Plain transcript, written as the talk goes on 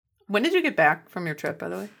When did you get back from your trip, by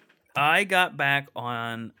the way? I got back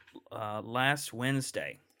on last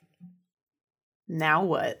Wednesday. Now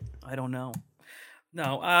what? I don't know.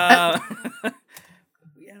 No,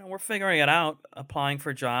 we're figuring it out, applying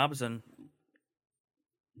for jobs and,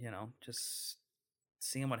 just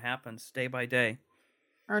seeing what happens day by day.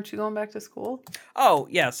 Aren't you going back to school? Oh,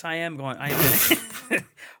 yes, I am going. Well,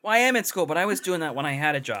 I am in school, but I was doing that when I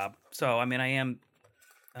had a job. So, I am.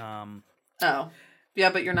 Oh. Yeah,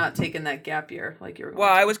 but you're not taking that gap year like you were going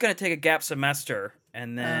Well, to. I was going to take a gap semester,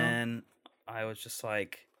 and then I was just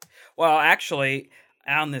like, well, actually,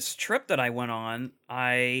 on this trip that I went on,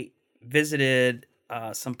 I visited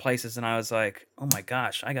some places, and I was like, oh my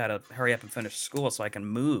gosh, I got to hurry up and finish school so I can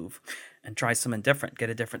move and try something different, get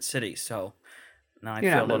a different city. So now I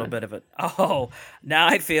feel a little bit of it. Oh, now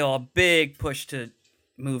I feel a big push to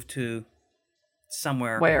move to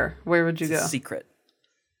somewhere. Where? Where would you go? Secret.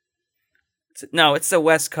 No, it's the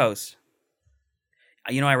West Coast.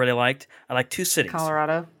 I really liked? I like 2 cities.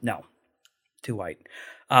 Colorado? No. Too white.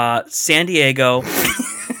 San Diego.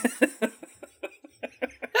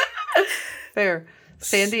 Fair.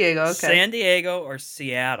 San Diego, okay. San Diego or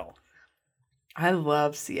Seattle. I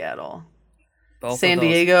love Seattle. Both San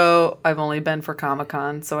Diego, I've only been for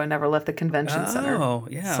Comic-Con, so I never left the convention center. Oh,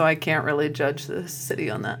 yeah. So I can't really judge the city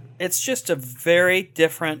on that. It's just a very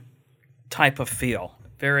different type of feel.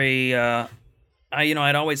 Very,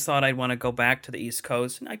 I'd always thought I'd want to go back to the East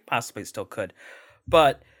Coast, and I possibly still could.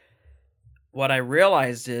 But what I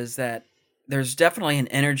realized is that there's definitely an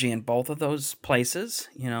energy in both of those places,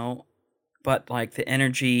 but like the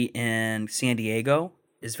energy in San Diego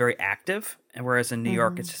is very active, and whereas in New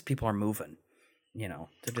York, it's just people are moving.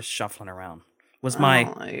 They're just shuffling around. I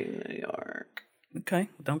don't like New York. Okay,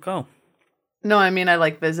 don't go. No, I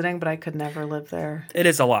like visiting, but I could never live there. It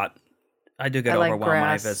is a lot. I do get overwhelmed when I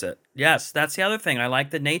grass. visit. Yes, that's the other thing. I like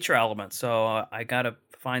the nature element, so I got to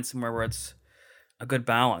find somewhere where it's a good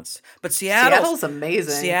balance. But Seattle's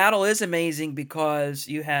amazing. Seattle is amazing because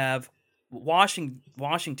you have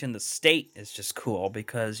Washington, the state is just cool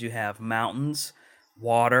because you have mountains,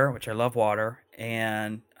 water, which I love water,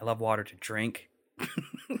 and I love water to drink.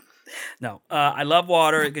 No, I love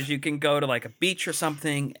water because you can go to like a beach or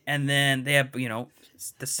something, and then they have,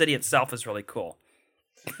 the city itself is really cool.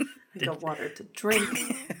 You got water to drink.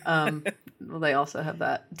 Well, they also have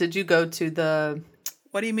that. Did you go to the...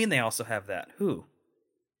 What do you mean they also have that? Who?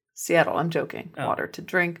 Seattle. I'm joking. Oh. Water to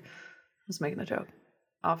drink. I was making a joke.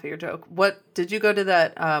 Off of your joke. What did you go to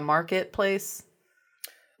that marketplace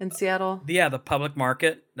in Seattle? Yeah, the public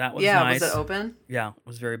market. That was nice. Was it open? Yeah, it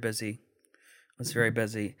was very busy.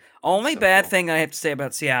 Only bad thing I have to say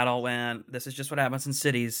about Seattle, when this is just what happens in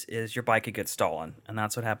cities, is your bike could get stolen, and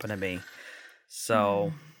that's what happened to me.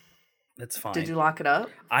 So it's fine. Did you lock it up?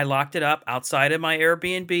 I locked it up outside of my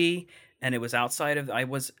Airbnb, and it was outside of. I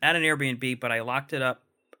was at an Airbnb, but I locked it up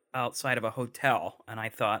outside of a hotel, and I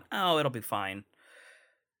thought, oh, it'll be fine.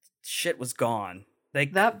 Shit was gone.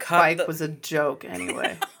 That bike was a joke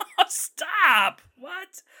anyway. Stop!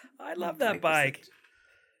 What? I love that bike.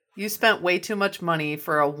 You spent way too much money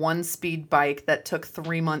for a 1-speed bike that took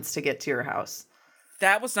 3 months to get to your house.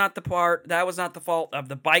 That was not the part. That was not the fault of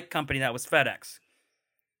the bike company. That was FedEx.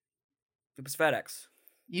 It was FedEx.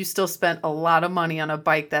 You still spent a lot of money on a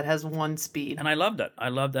bike that has 1 speed. And I loved it. I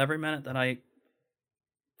loved every minute that I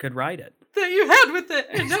could ride it. That you had with it,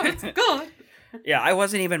 and now it's gone. Yeah, I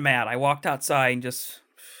wasn't even mad. I walked outside and just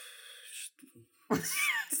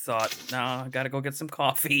thought, no, I gotta go get some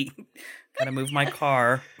coffee. Gotta move my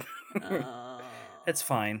car. It's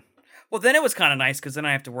fine. Well, then it was kind of nice because then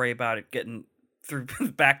I have to worry about it getting through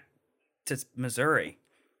back to Missouri,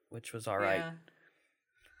 which was all right. Yeah.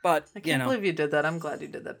 But I can't believe you did that. I'm glad you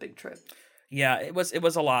did that big trip. Yeah, it was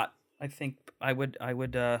a lot. I think I would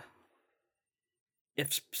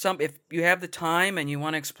if you have the time and you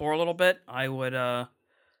want to explore a little bit, I would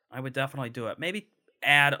definitely do it. Maybe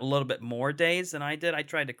add a little bit more days than I did. I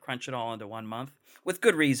tried to crunch it all into 1 month with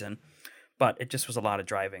good reason, but it just was a lot of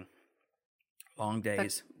driving. Long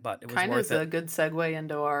days, but it was worth it. Kind of is a good segue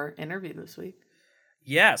into our interview this week.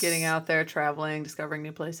 Yes. Getting out there, traveling, discovering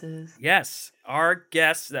new places. Yes. Our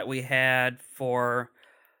guests that we had for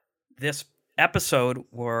this episode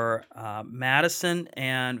were Madisen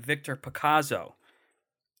and Victor Picazo.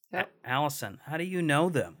 Yep. Allison, how do you know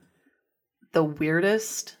them? The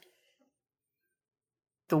weirdest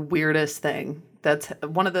thing. That's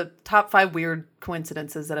one of the top 5 weird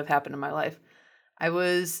coincidences that have happened in my life. I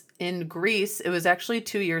was in Greece. It was actually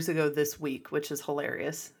 2 years ago this week, which is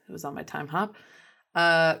hilarious. It was on my time hop.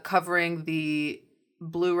 Covering the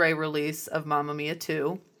Blu-ray release of Mamma Mia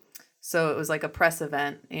 2. So it was like a press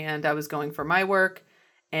event, and I was going for my work,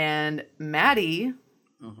 And Maddie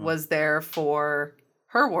was there for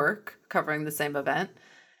her work covering the same event.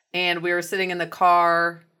 And we were sitting in the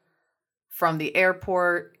car from the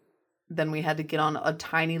airport. Then we had to get on a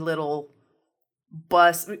tiny little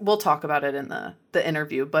bus. We'll talk about it in the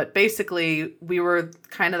interview. But basically, we were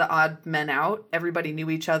kind of the odd men out. Everybody knew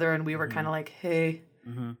each other. And we were kind of like, hey,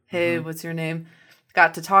 what's your name?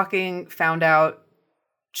 Got to talking, found out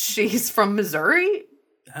she's from Missouri.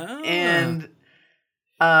 Oh. And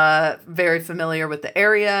very familiar with the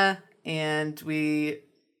area, and we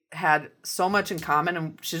had so much in common,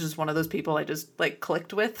 and she's just one of those people I just like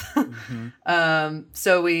clicked with.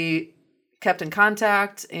 So we kept in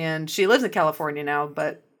contact, and she lives in California now,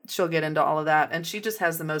 but she'll get into all of that. And she just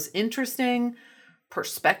has the most interesting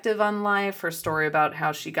perspective on life. Her story about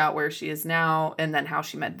how she got where she is now, and then how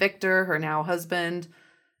she met Victor, her now husband,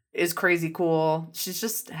 is crazy cool. She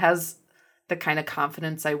just has the kind of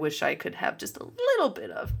confidence I wish I could have just a little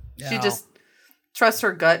bit of. Yeah. She just trusts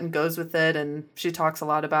her gut and goes with it. And she talks a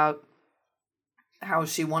lot about how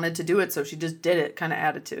she wanted to do it, so she just did it kind of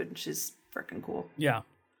attitude. And she's freaking cool. Yeah.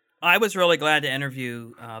 I was really glad to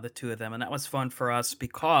interview the two of them, and that was fun for us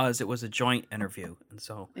because it was a joint interview. And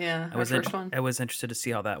so I was interested to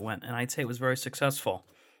see how that went. And I'd say it was very successful.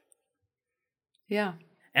 Yeah.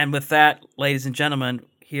 And with that, ladies and gentlemen,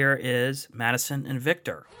 here is Madisen and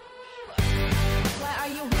Victor.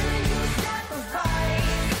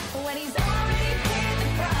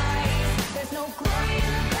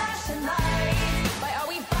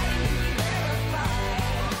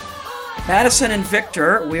 Madisen and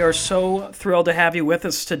Victor, we are so thrilled to have you with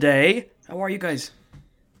us today. How are you guys?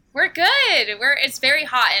 We're good. It's very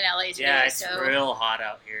hot in LA today. Yeah, it's real hot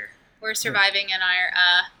out here. We're surviving in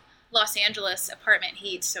our Los Angeles apartment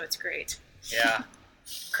heat, so it's great. Yeah.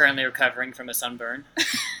 Currently recovering from a sunburn.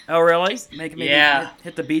 Oh, really? Maybe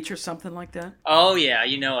hit the beach or something like that? Oh, yeah,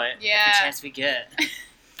 you know it. Yeah. Every chance we get.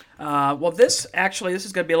 Well, this is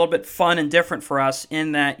going to be a little bit fun and different for us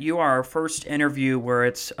in that you are our first interview where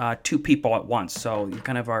it's two people at once. So you're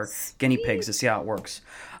kind of our guinea pigs to see how it works.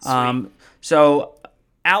 So,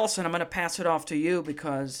 Allison, I'm going to pass it off to you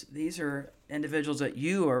because these are individuals that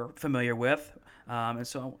you are familiar with. And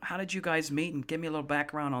so how did you guys meet? And give me a little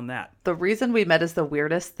background on that. The reason we met is the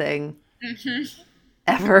weirdest thing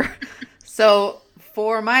ever. So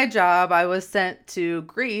for my job, I was sent to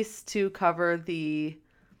Greece to cover the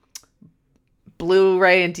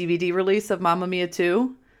Blu-ray and DVD release of Mamma Mia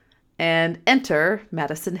 2, and enter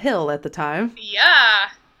Madisen Hill at the time. Yeah.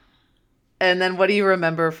 And then what do you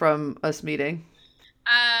remember from us meeting?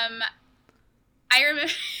 I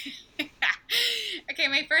remember... Okay,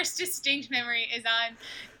 my first distinct memory is on,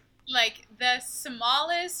 like, the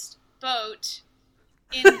smallest boat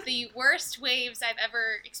in the worst waves I've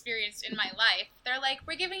ever experienced in my life. They're like,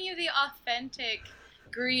 we're giving you the authentic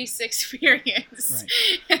Greece experience.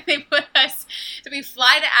 Right. And they put us, so we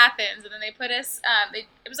fly to Athens, and then they put us, it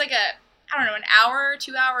was like an hour,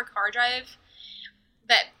 2-hour car drive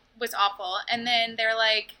that was awful. And then they're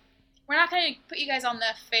like, we're not going to put you guys on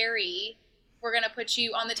the ferry. We're going to put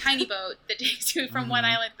you on the tiny boat that takes you from one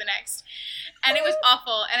island to the next. And it was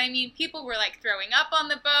awful. And I mean, people were like throwing up on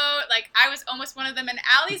the boat. Like, I was almost one of them. And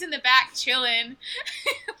Allie's in the back chilling.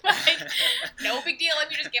 Like, no big deal.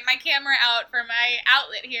 Let me just get my camera out for my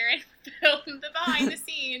outlet here and film the behind the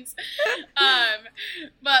scenes.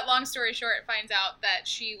 But long story short, it finds out that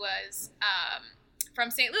she was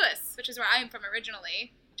from St. Louis, which is where I am from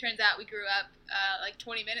originally. Turns out we grew up like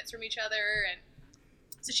 20 minutes from each other. And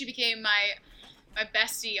so she became my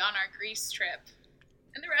bestie on our Greece trip.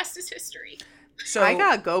 And the rest is history. So I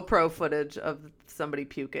got GoPro footage of somebody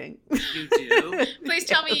puking. You do? Please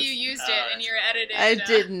tell me you used it in your edited. I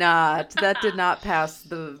did not. That did not pass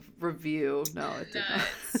the review. No, it did not.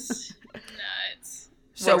 Nuts.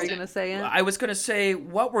 So, what were you going to say, Ann? I was going to say,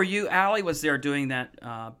 what were you? Allie was there doing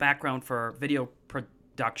that background for video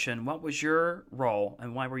production. What was your role,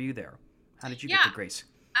 and why were you there? How did you get to Greece?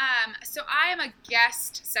 So I am a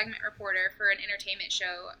guest segment reporter for an entertainment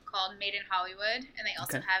show called Made in Hollywood, and they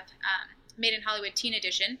also have Made in Hollywood Teen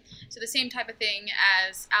Edition. So the same type of thing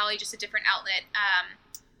as Allie, just a different outlet.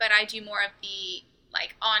 But I do more of the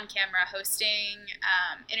like on-camera hosting,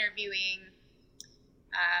 interviewing.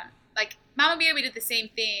 Like Mamma Mia, we did the same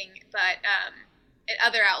thing, but at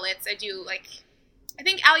other outlets, I do like. I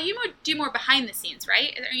think Allie, you do more behind the scenes,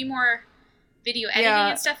 right? Are you more video editing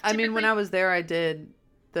and stuff? Typically? I mean, when I was there, I did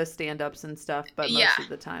the stand-ups and stuff, but most of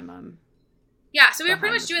the time I'm so we were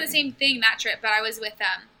pretty much doing the same thing that trip, but I was with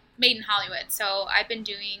Made in Hollywood, so I've been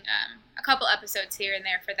doing a couple episodes here and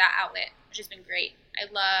there for that outlet, which has been great. I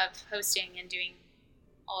love hosting and doing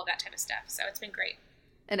all of that type of stuff, so it's been great.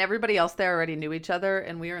 And everybody else there already knew each other,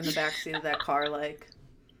 and we were in the backseat of that car like,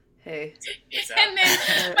 hey, And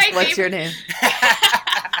then my what's your favorite... name?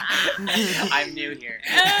 I'm new here.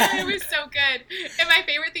 It was so good. And my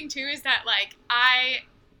favorite thing too is that like I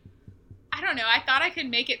don't know, I thought I could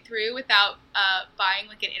make it through without buying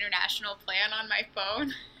like an international plan on my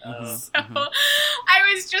phone. So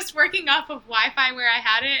I was just working off of Wi-Fi where I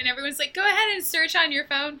had it, and everyone's like, go ahead and search on your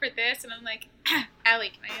phone for this, and I'm like, Allie,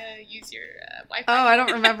 can I use your Wi-Fi? Oh, I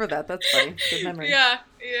don't remember that. That's funny. Good memory. Yeah,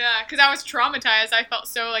 because I was traumatized. I felt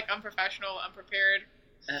so like unprofessional, unprepared.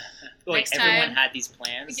 Like Next everyone time. had these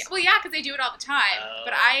plans. Yeah, well, because they do it all the time. Oh.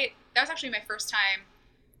 But that was actually my first time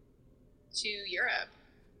to Europe.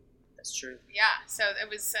 That's true. Yeah, so it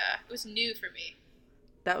was new for me.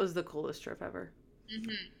 That was the coolest trip ever.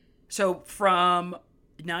 Mm-hmm. So from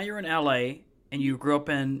now you're in LA and you grew up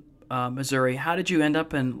in Missouri. How did you end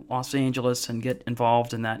up in Los Angeles and get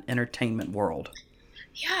involved in that entertainment world?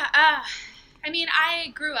 Yeah, I mean, I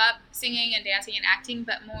grew up singing and dancing and acting,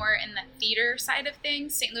 but more in the theater side of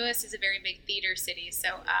things. St. Louis is a very big theater city,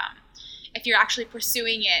 so if you're actually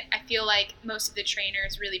pursuing it, I feel like most of the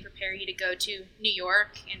trainers really prepare you to go to New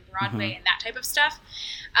York and Broadway and that type of stuff.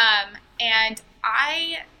 And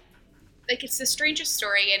it's the strangest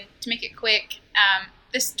story, and to make it quick,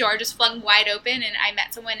 this door just flung wide open, and I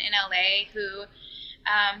met someone in LA who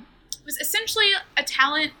was essentially a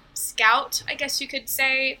talent scout, I guess you could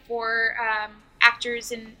say, for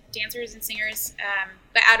actors and dancers and singers,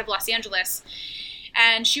 but out of Los Angeles.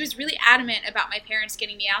 And she was really adamant about my parents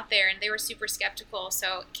getting me out there, and they were super skeptical.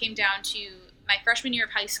 So it came down to my freshman year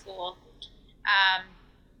of high school.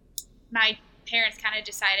 My parents kind of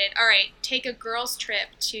decided, all right, take a girls' trip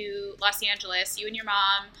to Los Angeles, you and your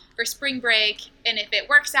mom, for spring break. And if it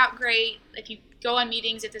works out, great. If you go on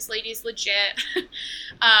meetings, if this lady's legit,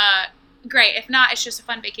 great. If not, it's just a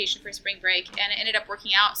fun vacation for spring break. And it ended up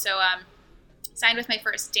working out. So signed with my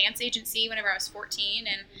first dance agency whenever I was 14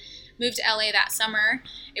 and moved to LA that summer.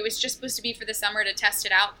 It was just supposed to be for the summer to test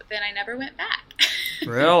it out, but then I never went back.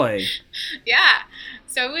 Really? Yeah.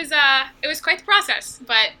 So it was quite the process,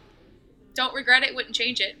 but don't regret it, wouldn't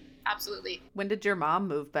change it. Absolutely. When did your mom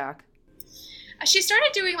move back? She started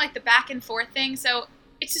doing like the back and forth thing. So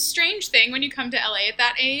it's a strange thing when you come to LA at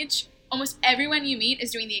that age. Almost everyone you meet is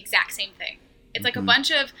doing the exact same thing. It's like a bunch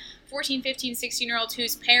of 14, 15, 16-year-olds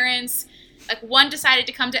whose parents, like one decided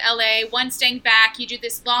to come to LA, one staying back. You do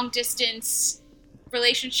this long distance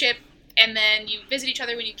relationship, and then you visit each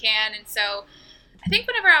other when you can. And so I think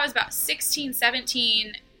whenever I was about 16,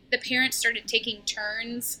 17, the parents started taking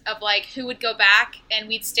turns of like who would go back, and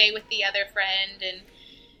we'd stay with the other friend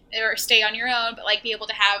or stay on your own, but like be able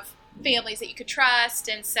to have families that you could trust.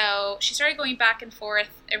 And so she started going back and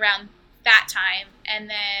forth around that time. And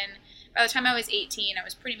then by the time I was 18, I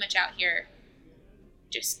was pretty much out here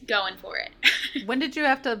just going for it. When did you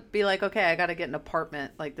have to be like, okay, I got to get an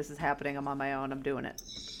apartment. Like, this is happening. I'm on my own. I'm doing it.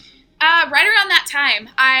 Right around that time.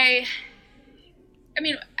 I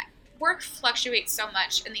mean, work fluctuates so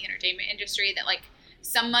much in the entertainment industry that like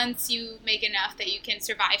some months you make enough that you can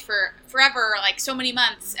survive for forever, like so many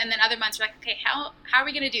months. And then other months you're like, okay, how are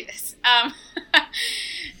we going to do this?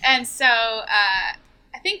 And so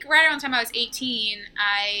I think right around the time I was 18,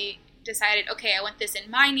 I decided, okay, I want this in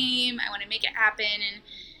my name. I want to make it happen. And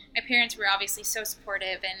my parents were obviously so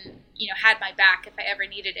supportive and, had my back if I ever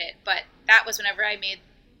needed it. But that was whenever I made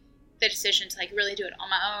the decision to like really do it on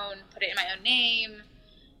my own, put it in my own name,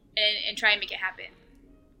 and try and make it happen.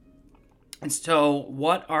 And so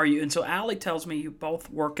what are you, and so Allie tells me you both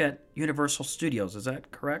work at Universal Studios, is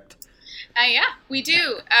that correct? Yeah, we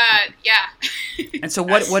do. Yeah. And so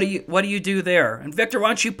what do you do there? And Victor, why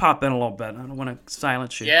don't you pop in a little bit? I don't want to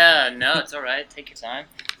silence you. Yeah, no, it's all right. Take your time.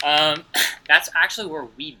 That's actually where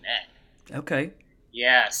we met. Okay.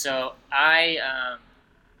 Yeah, so I,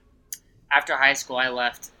 after high school, I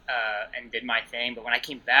left and did my thing. But when I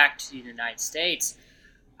came back to the United States,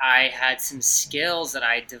 I had some skills that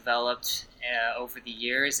I developed over the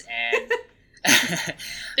years, and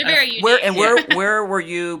they're very unique. Where were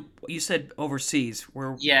you? You said overseas.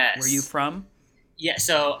 Where were you from? Yeah,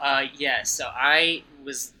 so I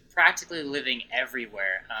was practically living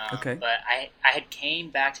everywhere. Okay. But I had came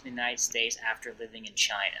back to the United States after living in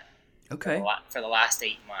China. Okay. For the last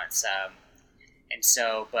 8 months. And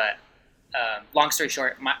so, but long story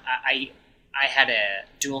short, I had a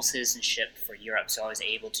dual citizenship for Europe, so I was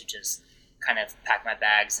able to just kind of pack my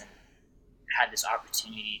bags and had this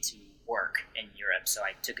opportunity to work in Europe, so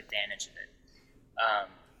I took advantage of it.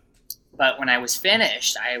 But when I was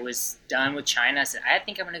finished, I was done with China. I said, I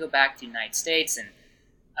think I'm going to go back to the United States and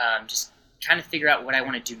just kind of figure out what I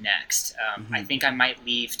want to do next. I think I might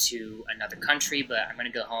leave to another country, but I'm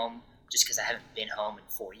going to go home just because I haven't been home in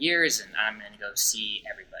 4 years, and I'm going to go see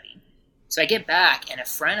everybody. So I get back, and a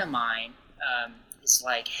friend of mine is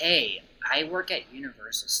like, hey, I work at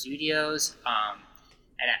Universal Studios,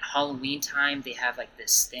 and at Halloween time, they have like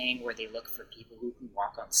this thing where they look for people who can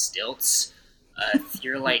walk on stilts. If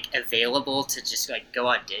you're like available to just like go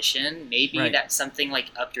audition, maybe that's something like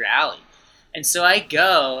up your alley. And so I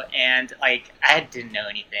go, and like I didn't know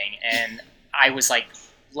anything, and I was like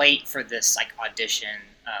late for this like audition,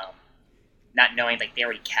 not knowing like they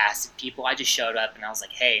already casted people. I just showed up and I was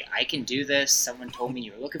like, hey, I can do this. Someone told me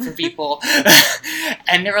you were looking for people.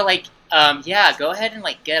 And they were like, yeah, go ahead and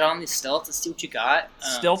like get on these stilts and see what you got.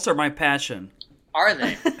 Stilts are my passion. Are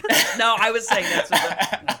they? No, I was saying that's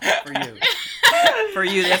for you. For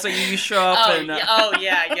you, that's what you show up and...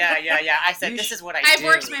 yeah. I said, this is what I do. I've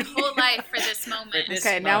worked my whole life for this moment.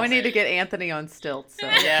 Okay, now we need to get Anthony on stilts. So.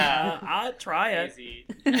 Yeah. I'll try it.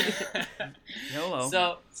 YOLO.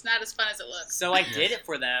 So it's not as fun as it looks. So I did it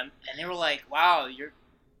for them, and they were like, wow, you're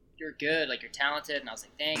good, like you're talented. And I was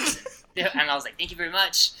like, thanks. And I was like, thank you very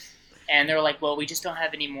much. And they were like, well, we just don't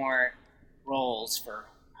have any more roles for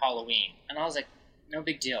Halloween. And I was like, no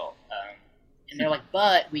big deal. And they're like,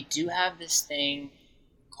 but we do have this thing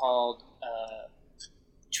called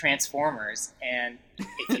Transformers, and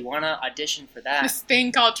if you want to audition for that... This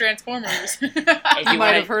thing called Transformers. You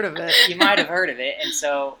might have heard of it. You might have heard of it. And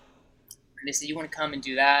so they said, you want to come and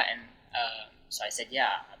do that? And so I said,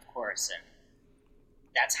 yeah, of course. And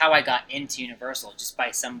that's how I got into Universal, just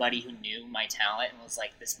by somebody who knew my talent and was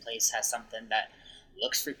like, this place has something that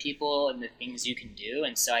looks for people and the things you can do.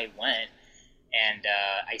 And so I went. And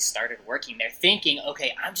I started working there thinking,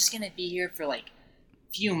 okay, I'm just going to be here for like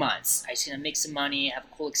a few months. I'm just going to make some money, have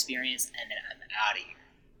a cool experience, and then I'm out of here.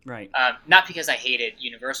 Right. Not because I hated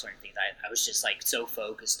Universal or anything. I was just like so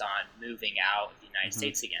focused on moving out of the United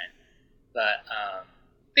States again. But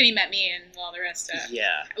then he met me and all the rest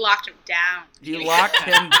yeah. I locked him down. You locked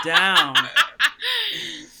him down.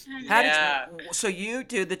 So you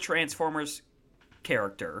do the Transformers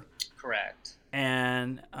character. Correct.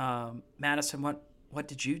 And Madisen, what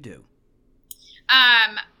did you do?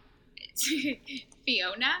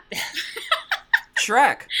 Fiona.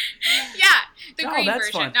 Shrek. Yeah, the green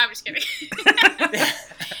version. Fun. No, I'm just kidding.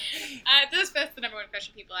 That's the number one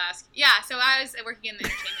question people ask. Yeah, so I was working in the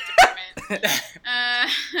entertainment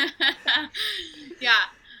department.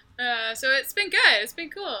 Yeah. So it's been good. It's been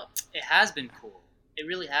cool. It has been cool. It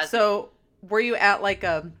really has. So were you at like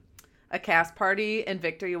a cast party, and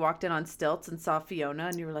Victor, you walked in on stilts and saw Fiona,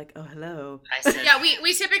 and you were like, oh, hello. I said, yeah,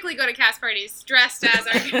 we typically go to cast parties dressed as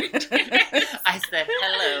our characters. I said,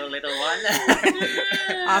 hello, little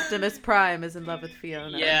one. Optimus Prime is in love with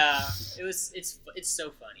Fiona. Yeah, it's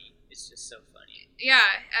so funny. It's just so funny. Yeah,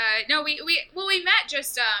 no, we met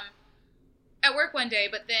just at work one day,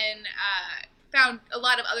 but then found a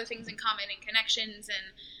lot of other things in common and connections,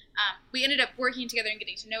 and we ended up working together and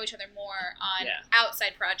getting to know each other more on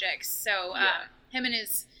outside projects. So him and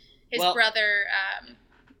his brother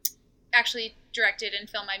actually directed and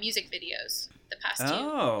filmed my music videos, the past two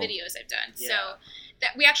videos I've done. Yeah. So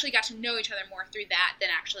that we actually got to know each other more through that than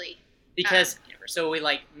actually because so we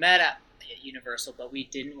like met at Universal, but we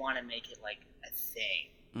didn't want to make it like a thing.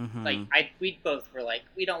 Mm-hmm. Like we both were like,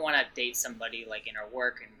 we don't want to date somebody like in our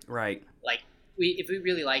work, and like if we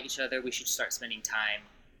really like each other, we should start spending time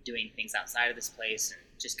doing things outside of this place and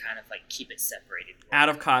just kind of like keep it separated. Out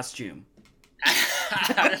of costume.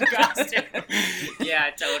 Out of costume. Yeah,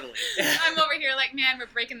 totally. I'm over here like, man, we're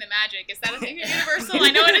breaking the magic. Is that a thing at Universal? I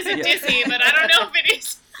know it is at Disney, but I don't know if it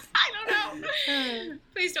is. I don't know.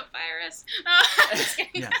 Please don't fire us.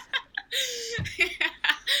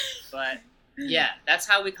 But yeah, that's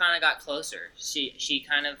how we kind of got closer. She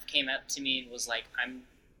kind of came up to me and was like,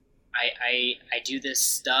 I do this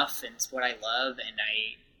stuff and it's what I love, and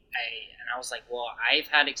I was like, well, I've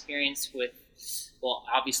had experience with, well,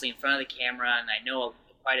 obviously in front of the camera, and I know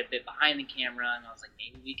quite a bit behind the camera, and I was like,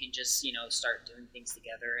 maybe we can just, start doing things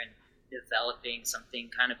together and developing something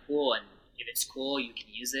kind of cool, and if it's cool, you can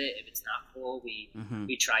use it. If it's not cool, we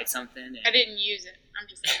tried something. And I didn't use it. I'm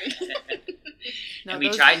just kidding. No,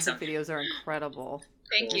 those music videos are incredible.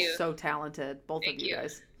 Thank you. So talented, both of you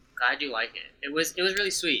guys. Glad you like it. It was really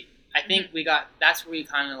sweet. I think that's where we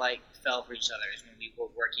kind of like fell for each other, is when we were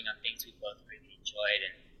working on things we both really enjoyed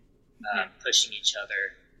and pushing each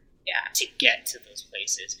other to get to those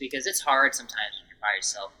places, because it's hard sometimes when you're by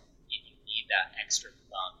yourself and you need that extra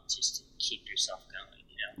bump just to keep yourself going,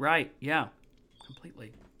 Right, yeah,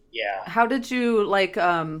 completely. Yeah. How did you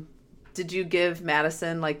did you give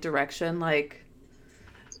Madisen like direction? Like,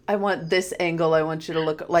 I want this angle. I want you to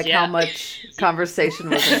look like how much conversation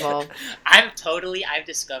was involved. I've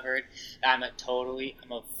discovered that I'm a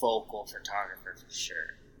vocal photographer for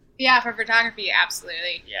sure. Yeah, for photography,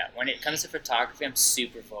 absolutely. Yeah, when it comes to photography, I'm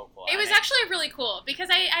super vocal. It was actually really cool because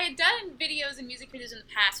I had done videos and music videos in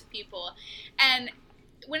the past with people, and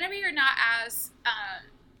whenever you're not as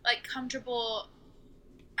like comfortable,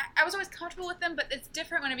 I was always comfortable with them, but it's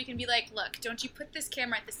different whenever you can be like, look, don't you put this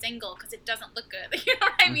camera at this angle because it doesn't look good. You know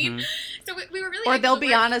what I mean? So we were really. Or they'll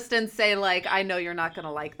be honest and say like, I know you're not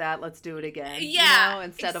gonna like that. Let's do it again. Yeah, you know,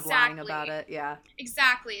 instead of lying about it. Yeah.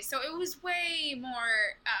 Exactly. So it was way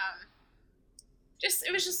more.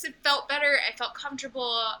 It felt better. I felt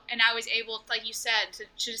comfortable, and I was able, like you said,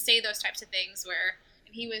 to say those types of things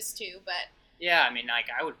and he was too, but. Yeah, I mean, like,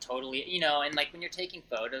 I would totally, and like when you're taking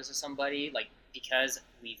photos of somebody, like, because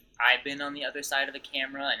I've been on the other side of the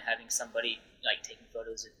camera and having somebody, like, taking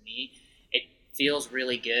photos of me, it feels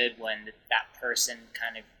really good when that person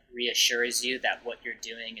kind of reassures you that what you're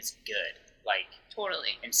doing is good. Like,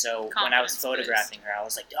 totally. And so when I was photographing her, I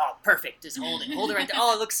was like, oh, perfect, just hold it right there.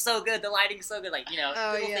 Oh, it looks so good, the lighting's so good, like,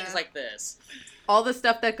 little things like this. All the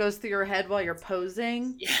stuff that goes through your head while you're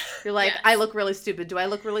posing, you're like, I look really stupid. Do I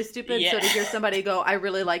look really stupid? Yeah. So to hear somebody go, I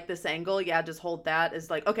really like this angle, just hold that, is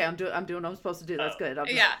like, okay, I'm doing what I'm supposed to do. That's good. I'm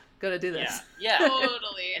just gonna do this. Yeah.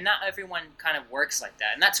 Totally. And not everyone kind of works like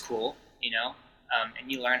that, and that's cool, and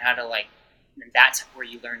you learn how to, like, and that's where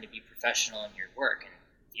you learn to be professional in your work and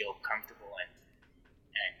feel comfortable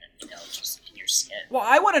and just in your skin. Well,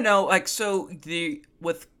 I want to know, like, so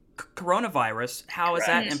with coronavirus, how has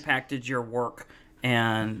that impacted your work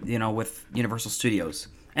and, with Universal Studios?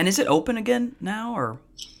 And is it open again now, or?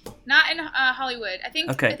 Not in Hollywood. I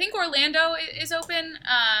think Orlando is open,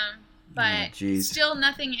 but still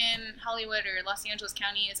nothing in Hollywood or Los Angeles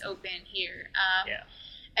County is open here.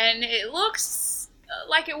 And it looks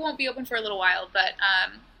like it won't be open for a little while, but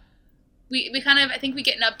we kind of, I think we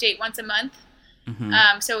get an update once a month.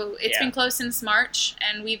 So it's been closed since March,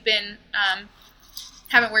 and we've been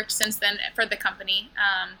haven't worked since then for the company.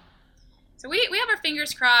 So we have our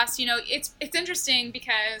fingers crossed. It's interesting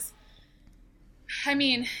because, I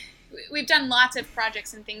mean, we've done lots of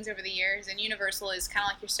projects and things over the years, and Universal is kind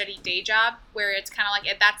of like your steady day job, where it's kind of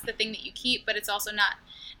like that's the thing that you keep, but it's also not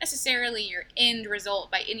necessarily your end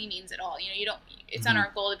result by any means at all. You don't. It's not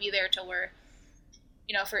our goal to be there till we're,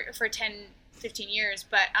 for 10, 15 years,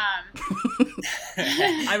 but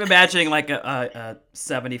I'm imagining like a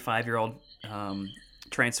 75-year-old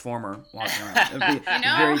transformer walking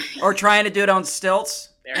around. Or trying to do it on stilts.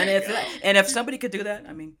 If somebody could do that,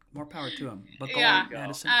 I mean, more power to them. But go on,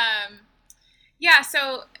 Madisen.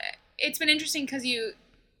 So it's been interesting because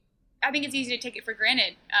I think it's easy to take it for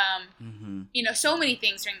granted. So many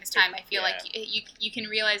things during this time. I feel like you can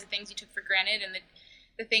realize the things you took for granted and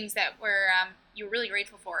the things that you were really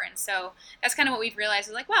grateful for. And so that's kind of what we've realized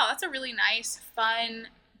is like, wow, that's a really nice, fun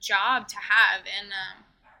job to have. And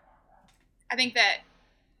I think that,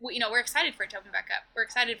 we're excited for it to open back up. We're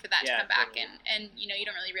excited for that to come back. And you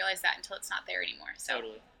don't really realize that until it's not there anymore. So.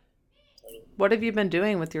 Totally. What have you been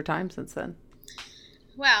doing with your time since then?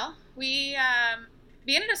 Well, we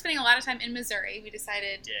ended up spending a lot of time in Missouri. We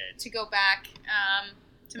decided to go back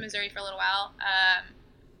to Missouri for a little while.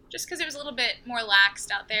 Just because it was a little bit more laxed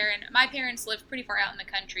out there. And my parents lived pretty far out in the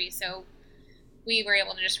country, so we were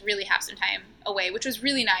able to just really have some time away, which was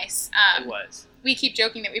really nice. It was. We keep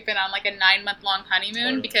joking that we've been on like a 9-month-long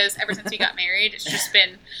honeymoon because ever since we got married, it's just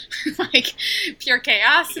been like pure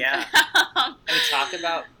chaos. Yeah. And we talk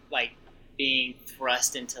about like being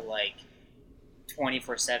thrust into like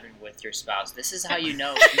 24/7 with your spouse. This is how you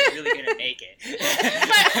know if you're really gonna make it.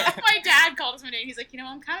 my dad called us one day and he's like,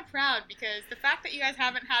 I'm kind of proud because the fact that you guys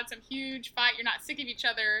haven't had some huge fight, you're not sick of each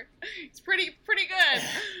other, it's pretty good.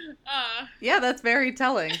 Yeah, that's very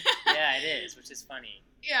telling. Yeah, it is, which is funny.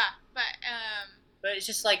 Yeah, but it's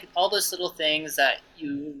just like all those little things that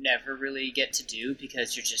you never really get to do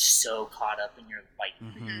because you're just so caught up in your like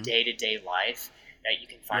day-to-day life that you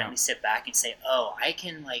can finally sit back and say, oh, I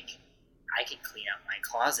can clean out my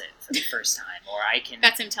closet for the first time, or I can...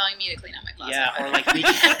 That's him telling me to clean out my closet. Yeah, or like we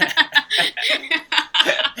can...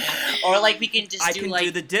 or like we can just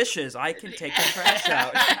do the dishes. I can take the trash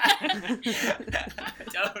out.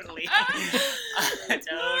 Totally.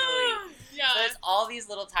 Yeah. So it's all these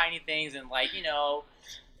little tiny things, and like,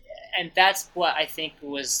 and that's what I think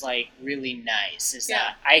was like really nice is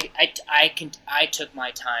that I took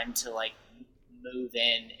my time to like move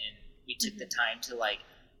in, and we took the time to like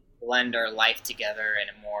blend our life together in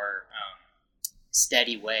a more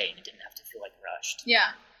steady way, and it didn't have to feel like rushed.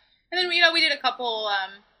 Yeah. And then we did a couple I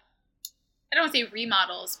don't want to say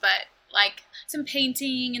remodels, but like some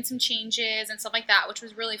painting and some changes and stuff like that, which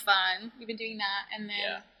was really fun. We've been doing that, and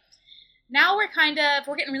then now we're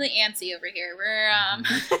getting really antsy over here.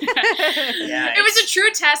 It was a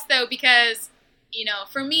true test though, because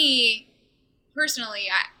for me personally,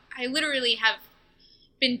 I literally have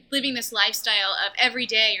been living this lifestyle of every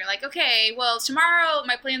day. You're like, okay, well, tomorrow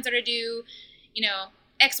my plans are to do,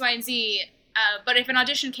 X, Y, and Z. But if an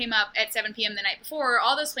audition came up at 7 p.m. the night before,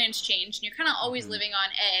 all those plans changed, and you're kind of always living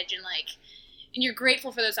on edge, and you're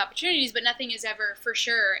grateful for those opportunities, but nothing is ever for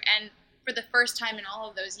sure. And for the first time in all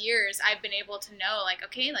of those years, I've been able to know,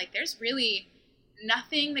 okay, there's really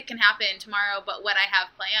nothing that can happen tomorrow but what I have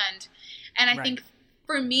planned. And I think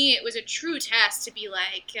for me, it was a true test to be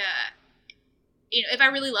like, if I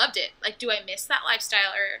really loved it, do I miss that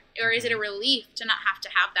lifestyle, or is it a relief to not have to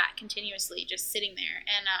have that continuously just sitting there?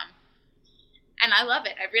 And I love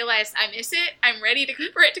it. I realized I miss it. I'm ready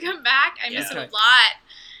for it to come back. I miss it a lot.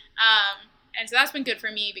 And so that's been good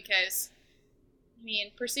for me, because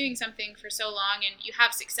pursuing something for so long, and you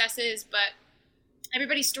have successes, but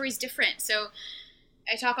everybody's story is different. So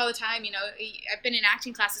I talk all the time, I've been in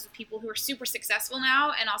acting classes with people who are super successful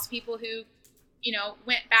now, and also people who,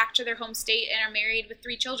 went back to their home state and are married with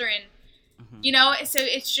 3 children, so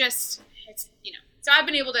so I've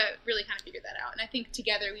been able to really kind of figure that out. And I think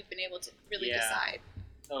together we've been able to really decide.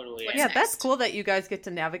 Totally. Yeah, that's cool that you guys get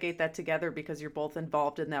to navigate that together, because you're both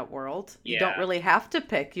involved in that world. You don't really have to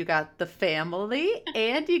pick. You got the family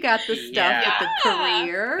and you got the stuff with the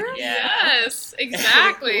career. Yeah. Yes,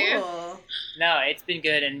 exactly. Cool. No, it's been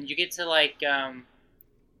good. And you get to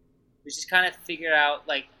we just kind of figure out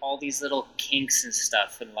all these little kinks and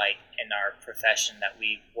stuff in our profession that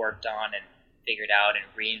we worked on and figured out and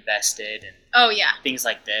reinvested, and things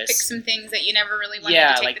like this. Fix some things that you never really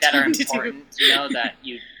wanted to take the that are time to important. do. That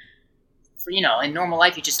in normal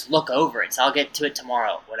life you just look over it. So I'll get to it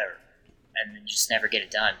tomorrow, whatever, and then you just never get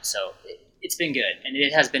it done. So it's been good, and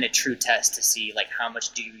it has been a true test to see how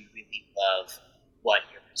much do you really love what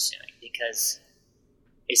you're pursuing, because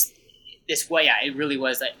it's this way. Yeah, it really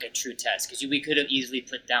was a true test, because we could have easily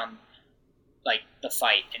put down the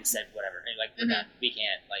fight and said whatever, and we're done. We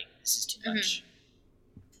can't. This is too much.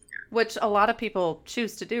 Which a lot of people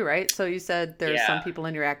choose to do, right? So you said there's some people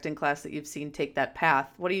in your acting class that you've seen take that path.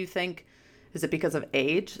 What do you think? Is it because of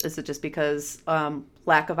age? Is it just because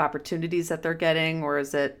lack of opportunities that they're getting? Or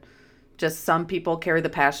is it just some people carry the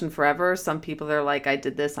passion forever? Some people are like, I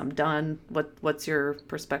did this, I'm done. What's your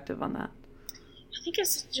perspective on that? I think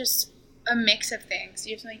it's just a mix of things.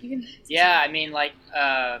 You can. Yeah,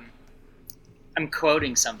 I'm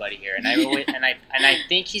quoting somebody here, and I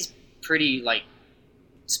think he's pretty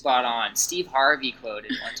spot on. Steve Harvey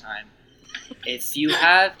quoted one time, if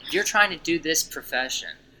you're trying to do this profession,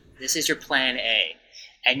 this is your plan A,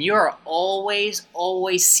 and you're always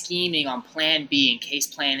scheming on plan B in case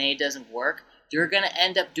plan A doesn't work, you're gonna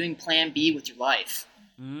end up doing plan B with your life.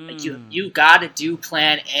 You gotta do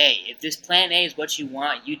plan A. If this plan A is what you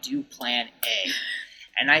want, you do plan A.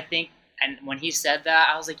 And I think, and when he said that,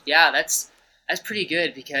 I was like, yeah, that's pretty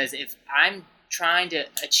good, because if I'm trying to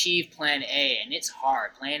achieve plan A and it's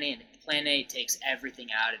hard, plan A takes everything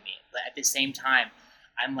out of me. But at the same time,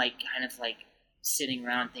 I'm sitting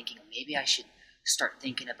around thinking, maybe I should start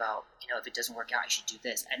thinking about, if it doesn't work out, I should do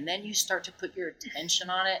this. And then you start to put your attention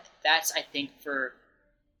on it. That's, I think, for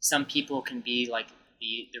some people can be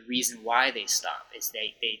the reason why they stop, is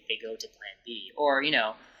they go to plan B. Or,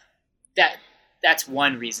 that's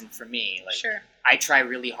one reason for me. Sure. I try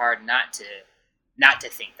really hard not to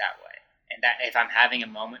think that way, and that if I'm having a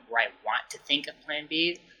moment where I want to think of plan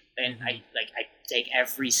B, then I take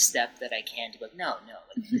every step that I can to go, no,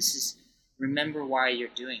 this is, remember why you're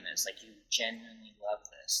doing this, you genuinely love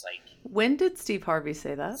this. When did Steve Harvey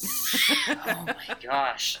say that? Oh my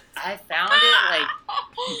gosh, I found it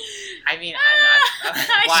I don't know.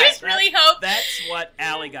 I just really hope That's what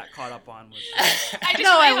Allie got caught up on.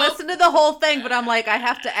 I listened to the whole thing, but I'm like, I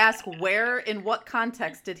have to ask, where, in what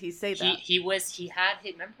context did he say that?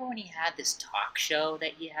 Remember when he had this talk show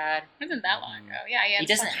that he had? It wasn't that long ago. Yeah, he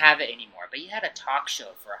doesn't have it anymore, but he had a talk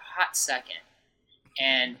show for a hot second,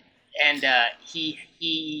 and he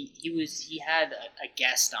had a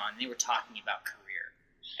guest on, and they were talking about career,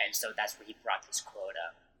 and so that's where he brought this quote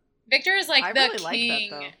up. Victor is I the really like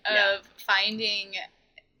king that, of finding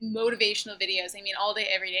motivational videos. I mean, all day,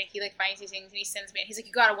 every day. He like finds these things and he sends me. And he's like,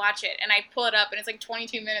 "You gotta watch it." And I pull it up and it's like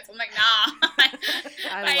 22 minutes. I'm like, nah.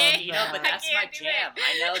 I love You know, but that. that's my jam.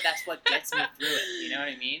 I know that's what gets me through it. You know what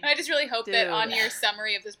I mean? I just really hope that Dude. on your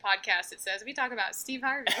summary of this podcast it says we talk about Steve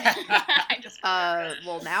Harvey. I just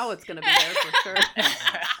Well, now it's going to be there for sure.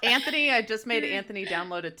 Anthony, I just made Anthony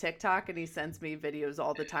download a TikTok and he sends me videos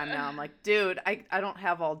all the time now. I'm like, dude, I don't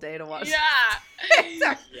have all day to watch.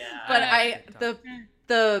 yeah. Yeah. But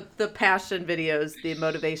the passion videos, the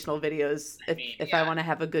motivational videos, if I want to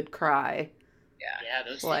have a good cry. Yeah,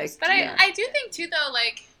 those Like, things. But yeah. I do think too though,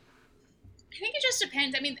 like, I think it just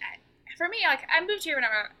depends. I mean, for me, like, I moved here when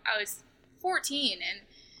I was 14,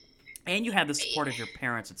 And you had the support of your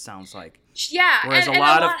parents, it sounds like. yeah. Whereas and a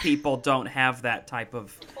lot of people don't have that type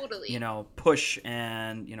of, totally. push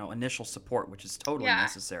and, initial support, which is totally Yeah.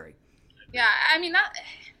 necessary. Yeah, I mean,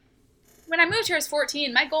 when I moved here as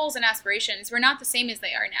 14, my goals and aspirations were not the same as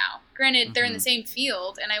they are now. Granted, they're in the same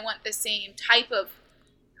field, and I want the same type of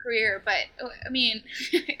career, but, I mean,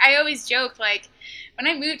 I always joke, like, when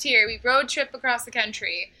I moved here, we road trip across the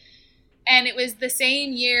country, and it was the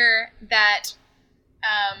same year that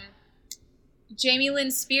Jamie Lynn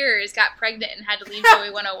Spears got pregnant and had to leave Zoe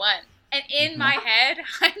 101. And in my head,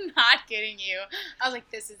 I'm not kidding you, I was like,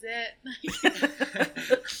 this is it.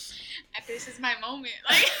 This is my moment.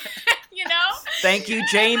 Like, Thank you,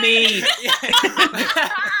 Jamie. Shout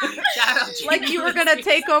out, Jamie. Like you were going to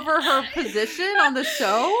take over her position on the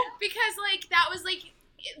show? Because, like, that was, like,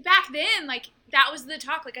 back then, like, that was the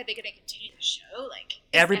talk. Like, are they going to continue the show? Like,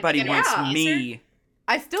 Everybody wants Yeah. me.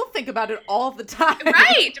 I still think about it all the time.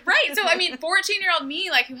 Right. So, I mean, 14-year-old me,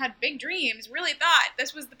 like, who had big dreams, really thought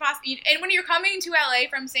this was the possibility. And when you're coming to LA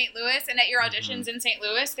from St. Louis and at your auditions in St.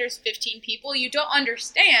 Louis, there's 15 people, you don't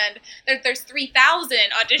understand that there's 3,000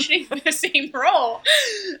 auditioning for the same role.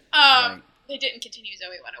 Right. They didn't continue Zoe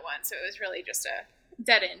 101, so it was really just a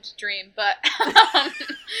dead-end dream. But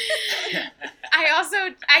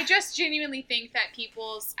I just genuinely think that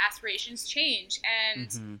people's aspirations change.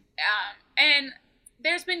 And and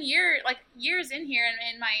there's been years in here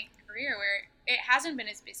in my career where it hasn't been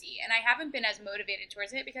as busy and I haven't been as motivated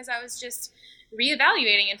towards it because I was just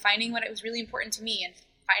reevaluating and finding what was really important to me and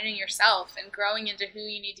finding yourself and growing into who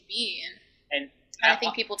you need to be. And I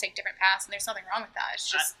think people take different paths and there's nothing wrong with that. It's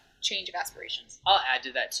just change of aspirations. I'll add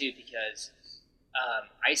to that too because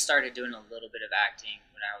I started doing a little bit of acting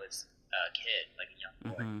when I was a kid, like a young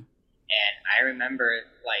boy. And I remember,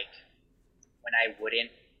 like, when I wouldn't,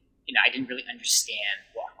 I didn't really understand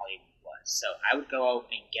what Hollywood was. So I would go out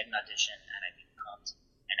and get an audition, and I'd be pumped,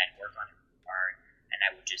 and I'd work on it hard, and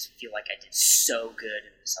I would just feel like I did so good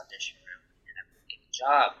in this audition room, and I would get the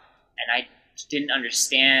job. And I didn't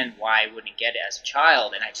understand why I wouldn't get it as a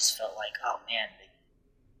child, and I just felt like, oh man,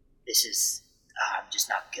 this is, I'm just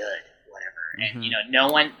not good, whatever. And, no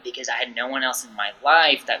one, because I had no one else in my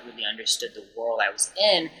life that really understood the world I was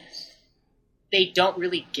in, they don't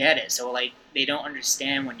really get it. So, like, they don't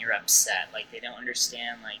understand when you're upset. Like, they don't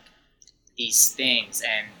understand, like, these things.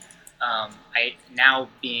 And I, now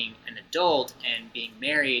being an adult and being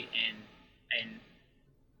married and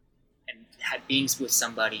being with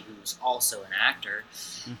somebody who's also an actor,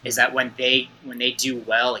 is that when they do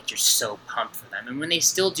well, like, you're so pumped for them. And when they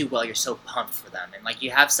still do well, you're so pumped for them. And, like,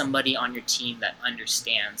 you have somebody on your team that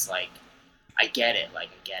understands, like, I get it. Like,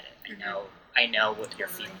 I get it. I know what you're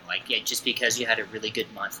feeling like. Yeah, just because you had a really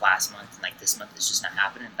good month last month and like this month is just not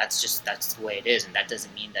happening, that's the way it is, and that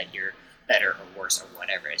doesn't mean that you're better or worse or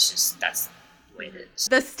whatever. It's just that's the way it is.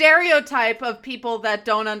 The stereotype of people that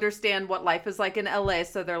don't understand what life is like in LA,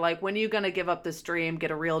 so they're like, when are you going to give up this dream,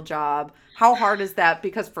 get a real job? How hard is that?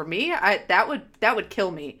 Because for me, that would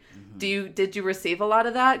kill me. Did you receive a lot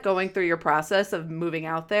of that going through your process of moving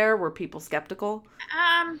out there? Were people skeptical?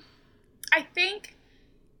 I think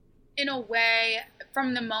in a way,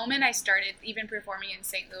 from the moment I started even performing in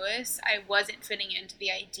St. Louis, I wasn't fitting into the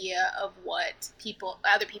idea of what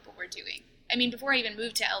other people were doing. I mean, before I even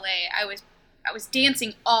moved to LA, I was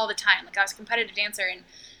dancing all the time. Like, I was a competitive dancer, and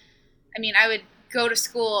I mean, I would go to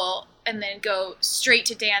school and then go straight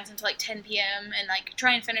to dance until like 10 p.m. and like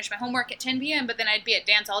try and finish my homework at 10 p.m. But then I'd be at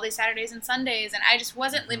dance all day Saturdays and Sundays, and I just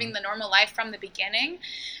wasn't living the normal life from the beginning.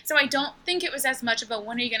 So I don't think it was as much of a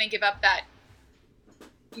when are you going to give up that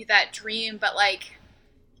dream, but like,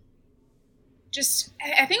 just,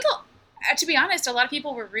 I think, to be honest, a lot of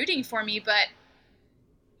people were rooting for me, but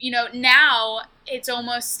now it's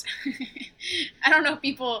almost, I don't know,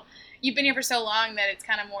 you've been here for so long that it's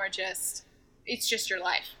kind of more just, it's just your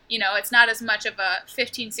life. It's not as much of a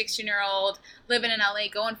 15, 16-year-old living in LA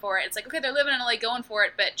going for it. It's like, okay, they're living in LA going for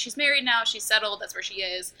it, but she's married now, she's settled, that's where she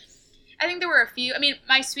is. I think there were a few. I mean,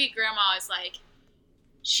 my sweet grandma is like,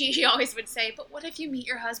 she always would say, but what if you meet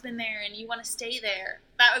your husband there and you want to stay there?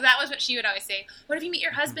 That was what she would always say. What if you meet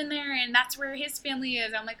your husband there and that's where his family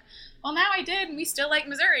is? I'm like, well, now I did, and we still like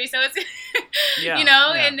Missouri, so it's,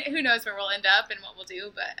 and who knows where we'll end up and what we'll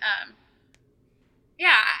do. But,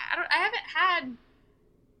 I haven't had,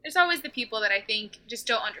 there's always the people that I think just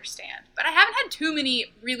don't understand. But I haven't had too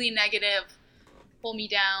many really negative, pull me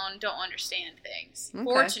down, don't understand things,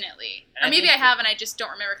 fortunately. Or maybe I have and I just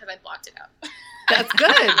don't remember because I blocked it out. That's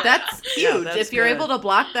good. That's huge. That's if you're good. able to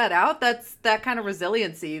block that out, that's that kind of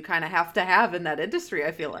resiliency you kind of have to have in that industry,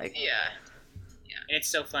 I feel like. Yeah. And it's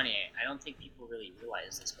so funny. I don't think people really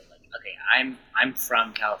realize this, but like, okay, I'm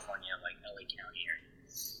from California, like LA County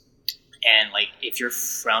area, and like if you're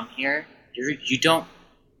from here, you don't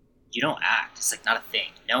act. It's like not a thing.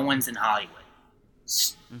 No one's in Hollywood.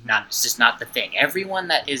 It's just not the thing. Everyone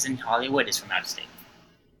that is in Hollywood is from out of state.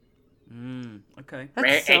 Okay.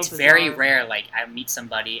 It's very rare. Like I meet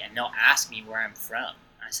somebody and they'll ask me where I'm from.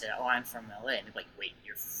 I said, "Oh, I'm from LA," and they're like, "Wait,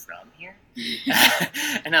 you're from here?"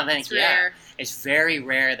 And I'm like, "Yeah." It's very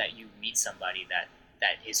rare that you meet somebody that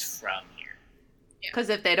is from here. Because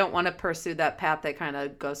if they don't want to pursue that path, they kind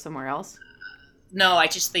of go somewhere else. No, I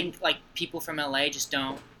just think like people from LA just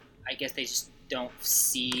don't. I guess they just don't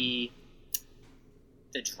see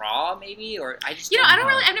the draw, maybe, or I just. I've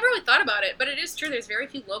never really thought about it, but it is true. There's very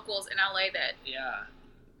few locals in LA that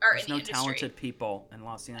are There's in the no industry. talented people in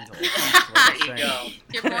Los Angeles. There you go.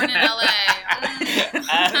 You're born in LA.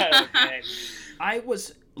 Okay. I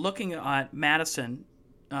was looking at Madisen,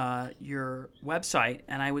 your website,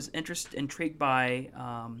 and I was intrigued by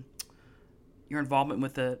your involvement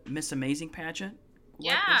with the Miss Amazing pageant.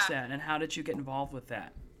 What is that, and how did you get involved with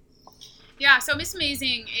that? Yeah, so Miss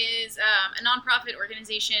Amazing is a nonprofit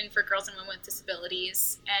organization for girls and women with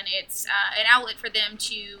disabilities, and it's an outlet for them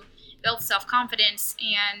to build self-confidence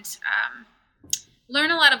and learn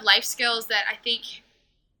a lot of life skills that I think,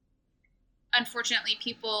 unfortunately,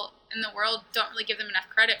 people in the world don't really give them enough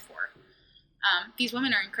credit for. These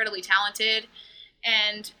women are incredibly talented,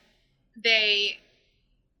 and they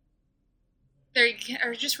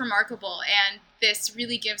are just remarkable, and this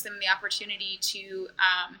really gives them the opportunity to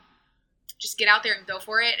just get out there and go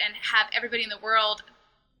for it and have everybody in the world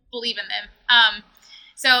believe in them.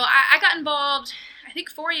 So I got involved, I think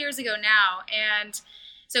 4 years ago now. And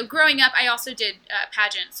so growing up, I also did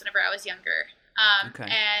pageants whenever I was younger.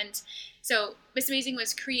 And so Miss Amazing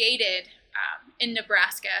was created in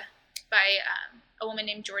Nebraska by a woman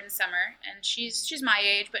named Jordan Summer. And she's my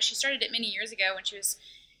age, but she started it many years ago when I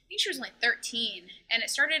think she was only 13. And it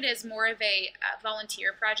started as more of a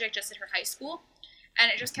volunteer project just at her high school. And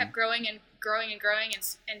it just kept growing and growing and growing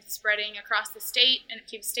and spreading across the state, and it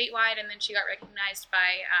became statewide. And then she got recognized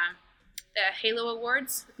by the Halo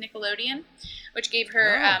Awards with Nickelodeon, which gave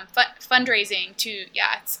her fundraising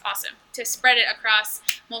it's awesome, to spread it across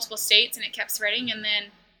multiple states, and it kept spreading. And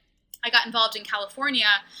then I got involved in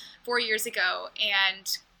California 4 years ago,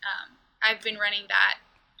 and I've been running that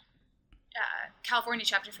California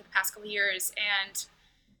chapter for the past couple of years. And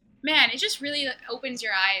man, it just really opens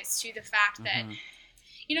your eyes to the fact that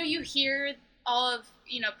you hear all of,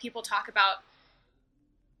 people talk about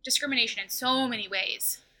discrimination in so many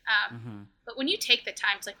ways. But when you take the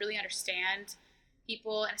time to like really understand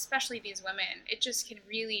people, and especially these women, it just can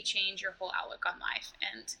really change your whole outlook on life.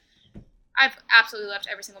 And I've absolutely loved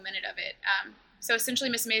every single minute of it. So essentially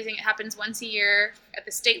Miss Amazing, it happens once a year at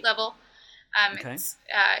the state level. It's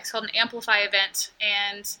called an Amplify event,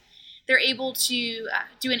 and they're able to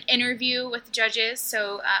do an interview with the judges.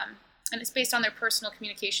 So, and it's based on their personal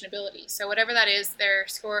communication ability. So whatever that is, they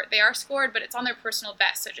are scored, but it's on their personal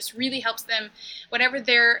best. So it just really helps them, whatever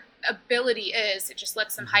their ability is, it just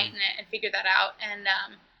lets them heighten it and figure that out, and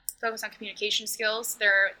focus on communication skills.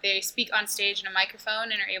 They speak on stage in a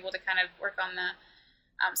microphone and are able to kind of work on the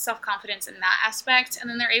self-confidence in that aspect. And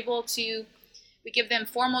then we give them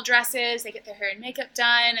formal dresses, they get their hair and makeup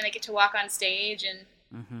done, and they get to walk on stage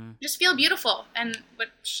and just feel beautiful, and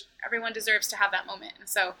which everyone deserves to have that moment. And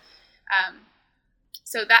so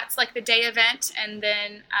that's like the day event, and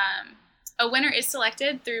then a winner is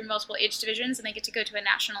selected through multiple age divisions, and they get to go to a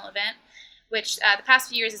national event, which the past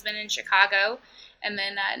few years has been in Chicago, and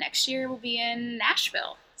then next year will be in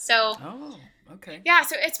Nashville. So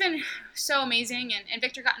so it's been so amazing, and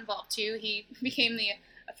Victor got involved too. He became the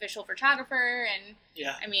official photographer, and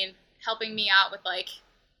I mean, helping me out with like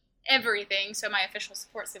everything, so my official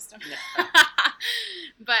support system.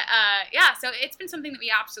 But so it's been something that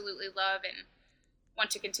we absolutely love and want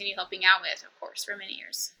to continue helping out with, of course, for many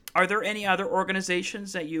years. Are there any other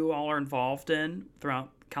organizations that you all are involved in throughout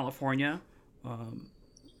California?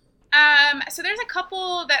 So there's a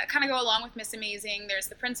couple that kind of go along with Miss Amazing. There's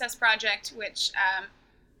the Princess Project, which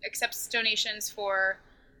accepts donations for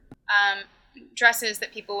dresses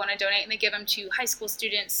that people want to donate, and they give them to high school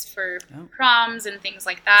students for proms and things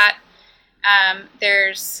like that.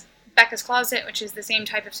 There's Becca's Closet, which is the same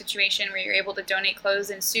type of situation where you're able to donate clothes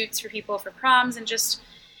and suits for people for proms, and just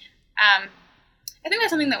I think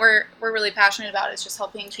that's something that we're really passionate about, is just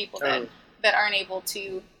helping people that aren't able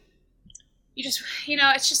to.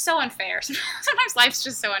 It's just so unfair. Sometimes life's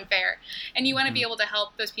just so unfair, and you want to be able to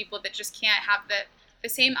help those people that just can't have the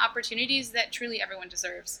same opportunities that truly everyone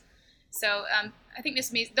deserves. So I think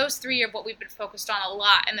those three are what we've been focused on a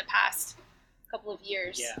lot in the past couple of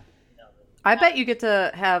years. Yeah. I bet you get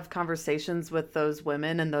to have conversations with those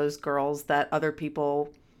women and those girls that other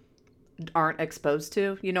people aren't exposed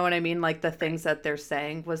to. You know what I mean? Like the things that they're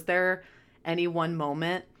saying. Was there any one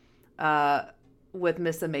moment with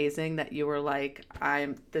Miss Amazing that you were like,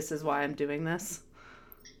 this is why I'm doing this?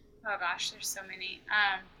 Oh gosh, there's so many.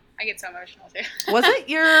 I get so emotional too.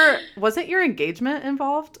 wasn't your engagement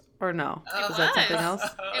involved or no? Was that something else?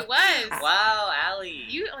 It was. Wow, Allie.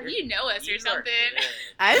 You know us or something.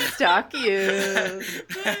 I stalk you.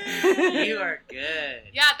 You are good.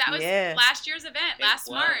 Yeah, that was last year's event, last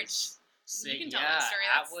March. So, you can tell that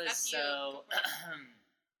story. That's so.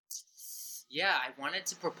 Yeah, I wanted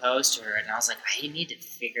to propose to her, and I was like, I need to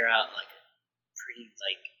figure out like a pretty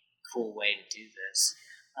cool way to do this.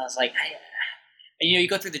 I was like, you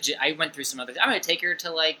go through I went through some other. I'm gonna take her to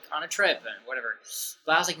on a trip and whatever.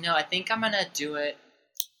 But I was like, no, I think I'm gonna do it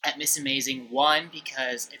at Miss Amazing. One,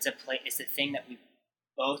 because it's a thing that we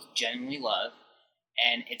both genuinely love,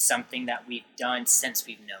 and it's something that we've done since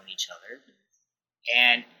we've known each other,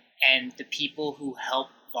 and the people who help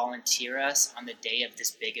volunteer us on the day of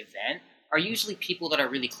this big event are usually people that are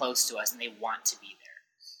really close to us and they want to be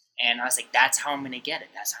there. And I was like, that's how I'm going to get it.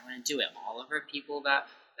 That's how I'm going to do it. All of our people that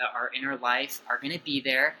are in our life are going to be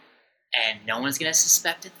there, and no one's going to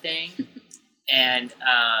suspect a thing. And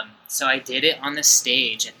so I did it on the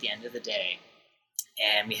stage at the end of the day,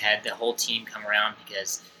 and we had the whole team come around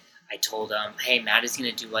because I told them, hey, Matt is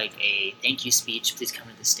going to do a thank you speech. Please come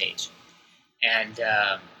to the stage. And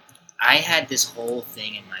I had this whole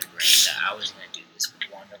thing in my brain that I was going to do this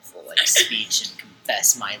wonderful speech and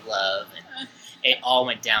confess my love, and it all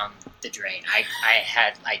went down the drain. I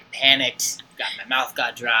had panicked, my mouth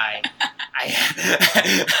got dry.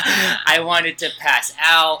 I wanted to pass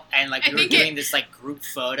out, and we were doing this group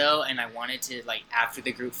photo, and I wanted to after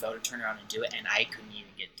the group photo turn around and do it, and I couldn't even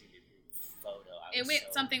get to the group photo. It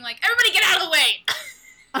went something like, everybody get out of the way.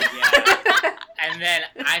 Yeah. And then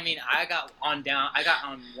I got on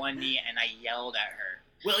one knee and I yelled at her,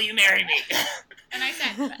 "Will you marry me?" And I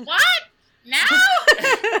said, "What? Now?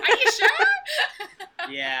 Are you sure?"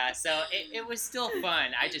 Yeah, so it was still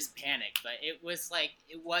fun. I just panicked, but it was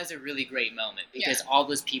a really great moment because all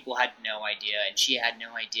those people had no idea, and she had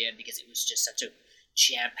no idea, because it was just such a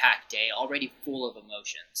jam-packed day, already full of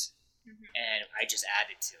emotions. Mm-hmm. And I just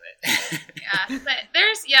added to it. Yeah, but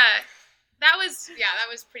that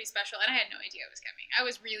was pretty special, and I had no idea it was coming. I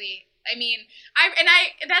was really,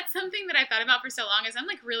 that's something that I've thought about for so long, is I'm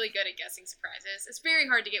really good at guessing surprises. It's very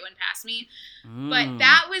hard to get one past me, but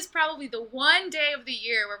that was probably the one day of the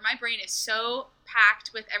year where my brain is so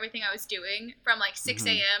packed with everything I was doing from 6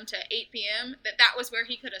 a.m. to 8 p.m. that was where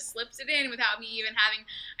he could have slipped it in without me even having,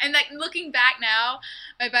 and looking back now,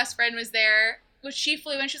 my best friend was there. She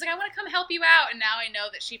flew in. She was like, I want to come help you out. And now I know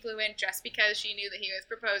that she flew in just because she knew that he was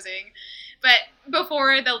proposing. But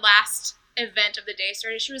before the last event of the day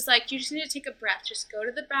started, she was like, you just need to take a breath. Just go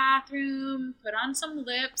to the bathroom, put on some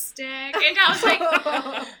lipstick. And I was like,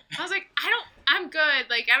 I'm good.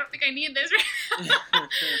 I don't think I need this right now.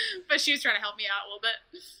 But she was trying to help me out a little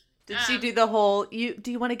bit. Did she do the whole,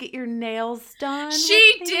 do you want to get your nails done?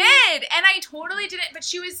 She did. And I totally did it. But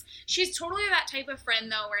she's totally that type of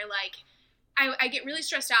friend, though, where I get really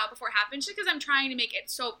stressed out before it happens just because I'm trying to make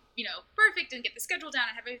it so, perfect and get the schedule down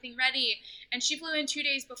and have everything ready. And she flew in 2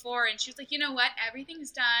 days before, and she was like, you know what?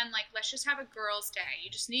 Everything's done. Let's just have a girl's day.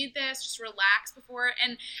 You just need this. Just relax before it.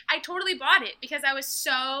 And I totally bought it because I was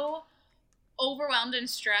so overwhelmed and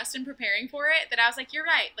stressed and preparing for it that I was like, you're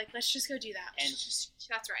right. Let's just go do that. And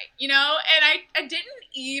that's right. And I didn't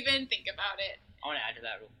even think about it. I want to add to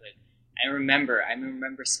that real quick. I remember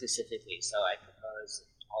specifically, so I proposed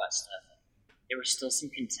all that stuff. There were still some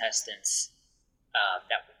contestants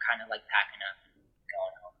that were kind of packing up and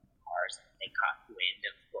going home in the cars, and they caught wind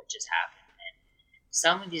of what just happened. And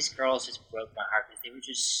some of these girls just broke my heart because they were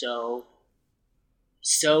just so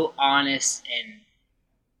honest and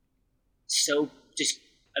so just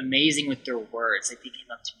amazing with their words. They came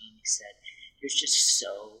up to me and they said, "You're just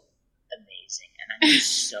so amazing, and I'm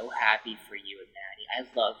just so happy for you and Maddie.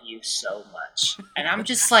 I love you so much. And I'm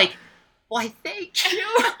just like, why, thank you.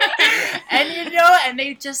 And and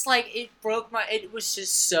they just like, it was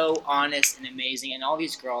just so honest and amazing. And all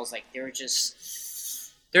these girls, like,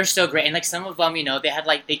 they're so great. And like some of them,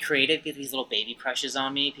 they created these little baby crushes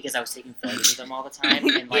on me because I was taking photos of them all the time.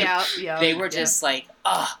 And like, they were just like,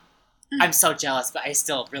 oh, I'm so jealous, but I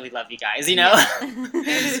still really love you guys, It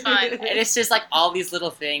was fun. And it's just like all these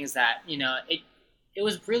little things that,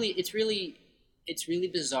 it's really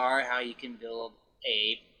bizarre how you can build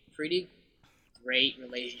a pretty great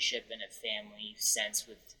relationship in a family sense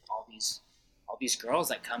with all these girls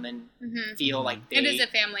that come and feel like it is a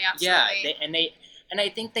family, absolutely. Yeah, and I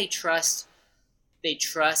think they trust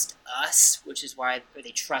us, which is why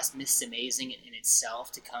they trust Miss Amazing in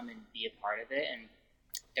itself to come and be a part of it, and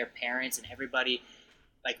their parents and everybody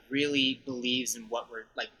like really believes in what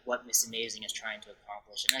Miss Amazing is trying to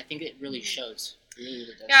accomplish, and I think it really shows. It really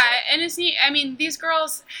does. Yeah, and it's neat. I mean, these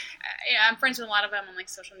girls, I'm friends with a lot of them on like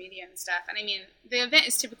social media and stuff. And I mean, the event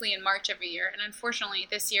is typically in March every year, and unfortunately,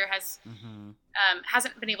 this year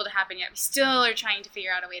hasn't been able to happen yet. We still are trying to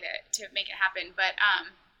figure out a way to make it happen. But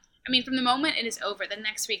I mean, from the moment it is over, the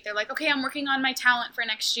next week they're like, okay, I'm working on my talent for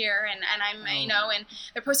next year, and I'm and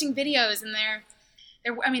they're posting videos, and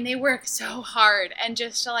they work so hard, and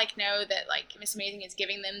just to like know that like Miss Amazing is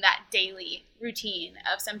giving them that daily routine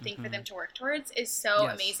of something for them to work towards is so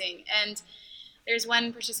amazing. And there's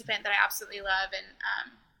one participant that I absolutely love, and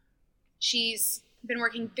she's been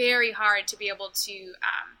working very hard to be able to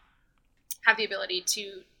have the ability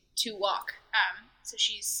to walk. So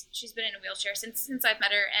she's been in a wheelchair since I've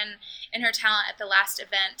met her, and in her talent at the last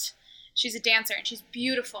event, she's a dancer and she's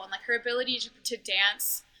beautiful, and like her ability to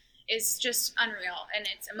dance is just unreal, and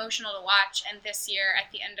it's emotional to watch. And this past year,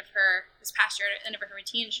 at the end of her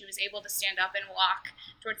routine, she was able to stand up and walk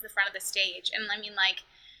towards the front of the stage. And I mean, like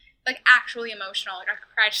actually emotional. Like I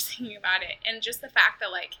cried just thinking about it. And just the fact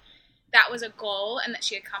that like that was a goal and that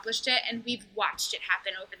she accomplished it, and we've watched it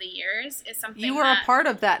happen over the years, is something you were a part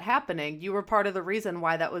of that happening. You were part of the reason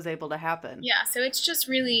why that was able to happen. Yeah, so it's just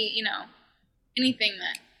really, anything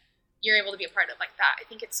that you're able to be a part of like that, I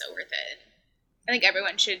think it's so worth it. I think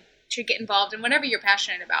everyone should get involved in whatever you're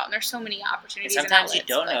passionate about, and there's so many opportunities. And sometimes and outlets,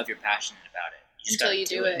 you don't know if you're passionate about it until you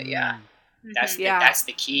do it. Yeah, that's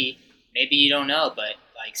the key. Maybe you don't know, but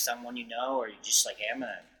like someone or you just like, hey,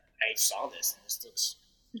 I saw this and this looks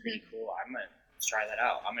pretty cool. I'm gonna try that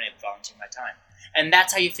out. I'm gonna volunteer my time, and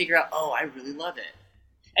that's how you figure out. Oh, I really love it.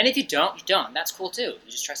 And if you don't, you don't. That's cool too. You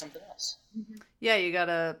just try something else. Yeah, you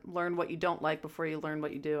gotta learn what you don't like before you learn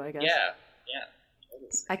what you do, I guess. Yeah. Totally.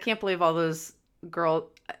 I can't believe all those girls.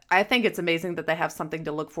 I think it's amazing that they have something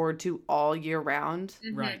to look forward to all year round.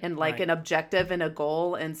 Right. And like an objective and a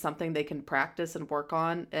goal and something they can practice and work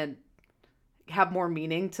on and have more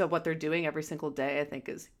meaning to what they're doing every single day, I think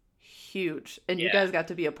is huge. And you guys got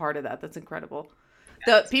to be a part of that. That's incredible.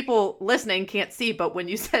 The people listening can't see, but when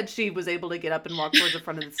you said she was able to get up and walk towards the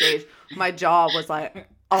front of the stage, my jaw was like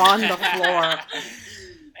on the floor.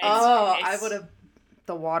 I would have.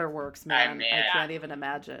 The waterworks, man. I can't even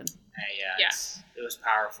imagine. It was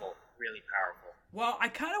powerful, really powerful. Well, I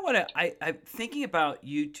kind of want to. I'm thinking about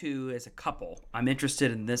you two as a couple. I'm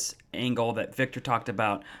interested in this angle that Victor talked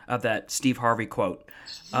about of that Steve Harvey quote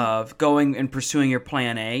of going and pursuing your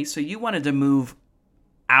plan A. So you wanted to move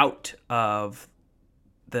out of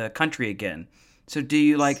the country again. So do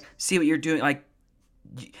you like see what you're doing? Like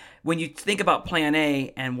when you think about plan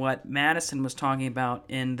A and what Madisen was talking about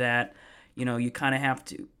in that, you kind of have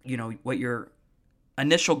to, what your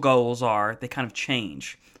initial goals are, they kind of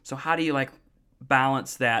change. So how do you like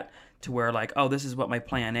balance that to where like, oh, this is what my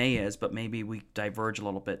plan A is, but maybe we diverge a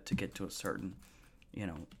little bit to get to a certain,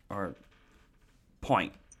 or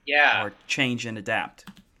point. Yeah. Or change and adapt.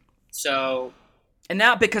 So. And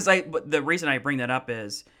now, because the reason I bring that up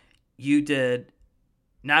is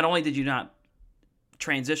not only did you not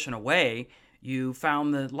transition away, you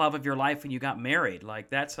found the love of your life when you got married.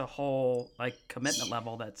 Like that's a whole like commitment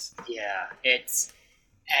level.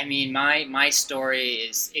 My story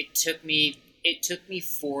is it took me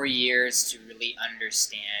 4 years to really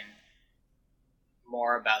understand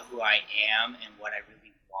more about who I am and what I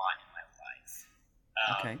really want in my life.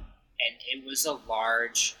 Okay. And it was a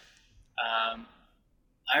large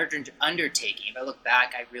undertaking. If I look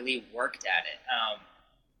back, I really worked at it.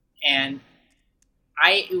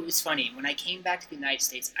 It was funny, when I came back to the United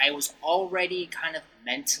States, I was already kind of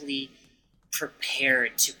mentally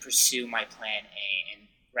prepared to pursue my plan A and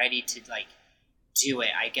ready to like do it.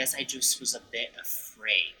 I guess I just was a bit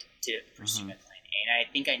afraid to pursue my plan A. And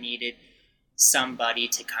I think I needed somebody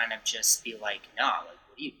to kind of just be like, nah, like,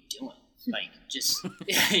 what are you doing? like just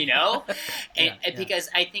and because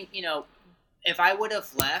I think if I would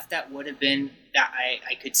have left, that would have been that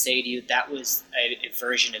I could say to you that was a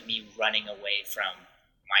version of me running away from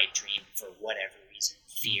my dream for whatever reason,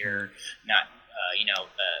 fear, not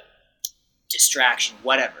distraction,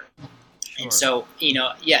 whatever. Sure. And so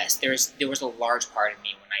yes, there was a large part of me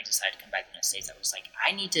when I decided to come back to the United States. I was like,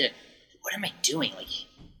 what am I doing? Like,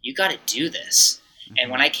 you got to do this. Mm-hmm.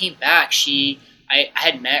 And when I came back, I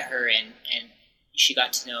had met her and she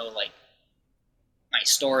got to know like my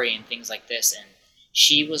story and things like this. And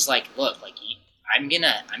she was like, look, like I'm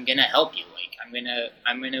gonna help you. Like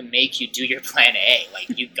I'm gonna make you do your plan A.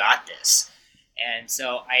 Like you got this. And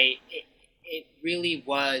so it really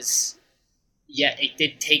was. Yeah, it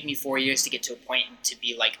did take me 4 years to get to a point to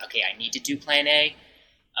be like, okay, I need to do plan A.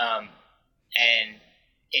 And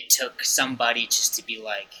it took somebody just to be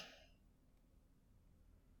like,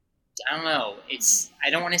 I don't know. I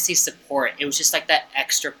don't want to say support. It was just like that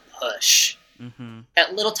extra push. Mm-hmm.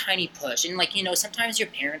 That little tiny push. And like, sometimes your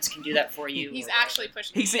parents can do that for you. He's actually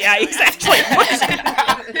pushing. He's actually pushing.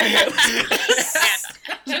 Yes.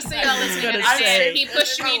 Just so y'all listening, he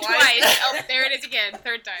pushed me twice. Oh, there it is again.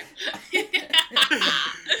 Third time.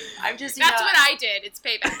 That's what I did. It's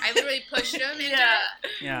payback. I literally pushed him into it.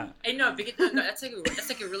 Yeah. I know, because that's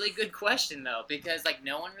like a really good question though, because like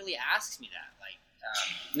no one really asks me that. Like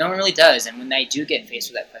no one really does, and when I do get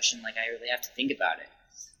faced with that question, like I really have to think about it.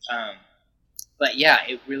 But yeah,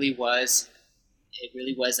 it really was like,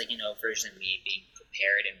 a version of me being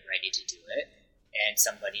prepared and ready to do it, and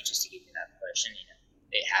somebody just to give me that push, and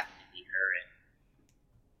it happened to be her. And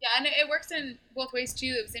yeah, and it works in both ways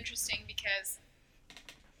too. It was interesting because,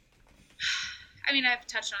 I mean, I've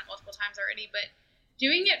touched on it multiple times already, but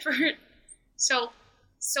doing it for so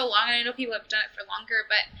long, and I know people have done it for longer,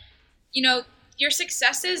 but your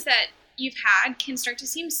successes that you've had can start to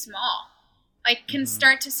seem small. Like, can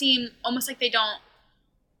start to seem almost like they don't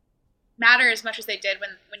matter as much as they did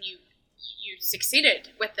when you succeeded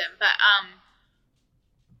with them. But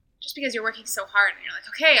just because you're working so hard and you're like,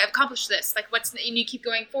 okay, I've accomplished this. Like, and you keep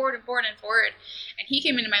going forward and forward and forward. And he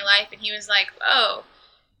came into my life and he was like, whoa,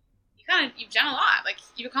 you've done a lot. Like,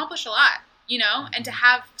 you've accomplished a lot, And to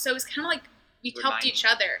have, so it was kind of like we helped each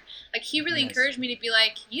other. Like, he really encouraged me to be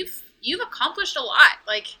like, you've accomplished a lot.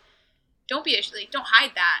 Like, don't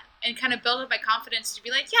hide that. And kind of build up my confidence to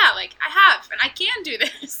be like, yeah, like I have, and I can do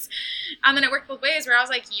this. And then it worked both ways where I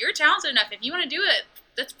was like, you're talented enough. If you want to do it,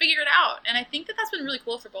 let's figure it out. And I think that's been really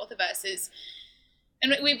cool for both of us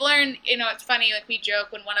and we've learned, it's funny, like we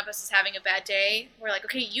joke when one of us is having a bad day, we're like,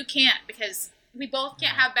 okay, you can't, because we both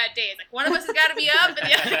can't have bad days. Like one of us has got to be up and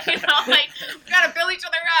the other, like we got to build each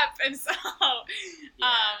other up. And so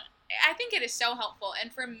I think it is so helpful.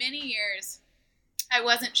 And for many years, I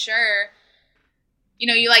wasn't sure.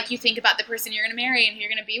 You think about the person you're going to marry and who you're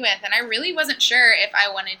going to be with. And I really wasn't sure if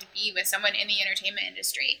I wanted to be with someone in the entertainment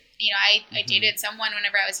industry. I dated someone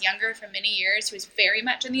whenever I was younger for many years who was very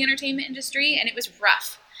much in the entertainment industry, and it was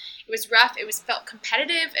rough. It felt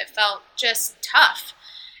competitive. It felt just tough.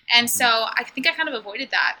 And so I think I kind of avoided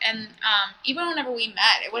that. And even whenever we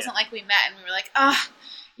met, it wasn't like we met and we were like, oh,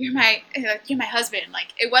 you're my husband.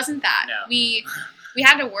 Like, it wasn't that. No. We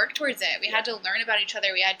had to work towards it. We had to learn about each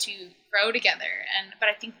other. We had to grow together. But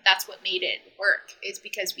I think that's what made it work, is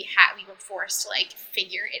because we were forced to like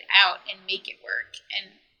figure it out and make it work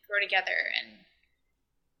and grow together and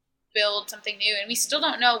build something new. And we still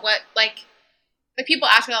don't know what, like people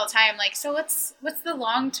ask me all the time, like, so what's the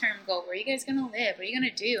long-term goal? Where are you guys going to live? What are you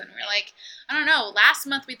going to do? And we're like, I don't know. Last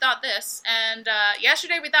month we thought this, and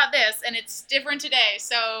yesterday we thought this, and it's different today.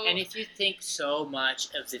 So. And if you think so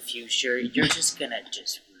much of the future, you're just going to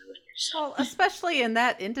ruin yourself. Well, especially in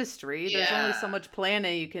that industry, there's only so much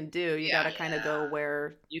planning you can do. You got to kind of go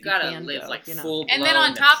where you got to live like full blown. And then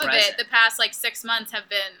on top of it, the past like 6 months have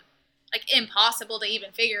been like impossible to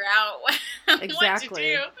even figure out what to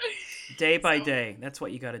do. Day by day. That's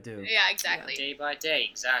what you got to do. Yeah, exactly. Day by day,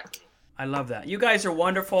 exactly. I love that. You guys are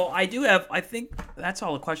wonderful. I think that's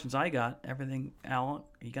all the questions I got. Everything, Alan,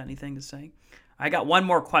 you got anything to say? I got one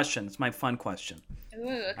more question. It's my fun question. Ooh,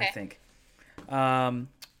 okay. I think.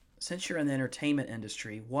 Since you're in the entertainment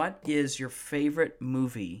industry, what is your favorite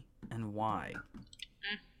movie and why?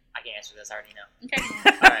 I can answer this. I already know. Okay.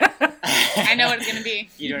 All right. I know what it's going to be.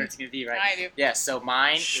 You know what it's going to be, right? I do. Yeah, so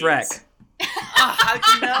mine Shrek. is... how'd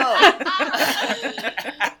you know?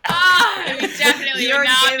 We definitely would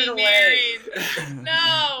not be married.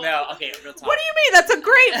 No. No, okay, real talk. What do you mean? That's a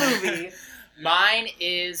great movie. Mine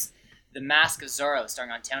is The Mask of Zorro,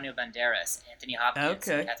 starring Antonio Banderas, Anthony Hopkins,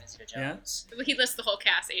 Okay. and Catherine Zeta-Jones. He lists the whole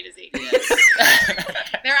cast A to Z. Yes.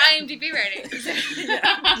 Their IMDb ratings.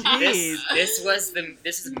 Jeez. This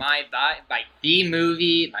is the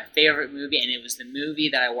movie, my favorite movie, and it was the movie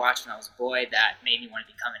that I watched when I was a boy that made me want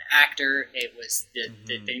to become an actor. It was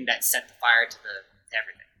the thing that set the fire to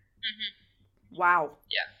everything. Wow.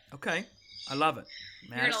 Yeah. Okay. I love it.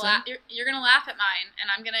 Madison? You're gonna laugh at mine, and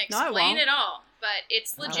I'm gonna explain won't. it all. But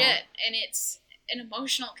it's I won't. legit, and it's an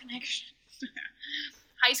emotional connection.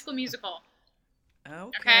 High School Musical.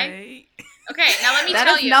 Okay. Okay, now let me That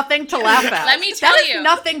tell is you. nothing to laugh at. Let me tell That you. is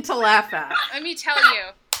nothing to laugh at. Let me tell you.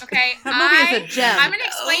 Okay, That movie is a gem. I'm gonna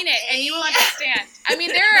explain it, and you will understand. I mean,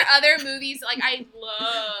 there are other movies like I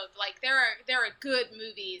love. Like there are good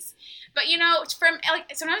movies, but you know, from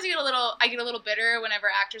like sometimes I get a little bitter whenever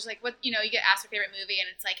actors like what you get asked your favorite movie, and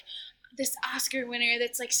it's like this Oscar winner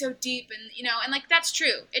that's like so deep, and and like that's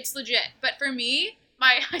true. It's legit. But for me,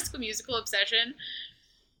 my High School Musical obsession,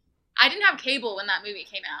 I didn't have cable when that movie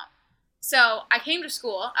came out, so I came to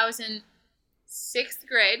school. I was in 6th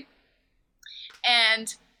grade,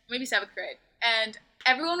 and maybe 7th grade, and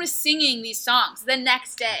everyone was singing these songs the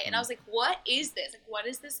next day, and I was like, what is this? Like, what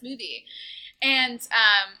is this movie? And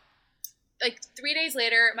like 3 days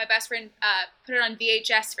later, my best friend put it on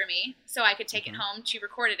VHS for me so I could take it home. She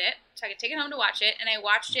recorded it so I could take it home to watch it, and I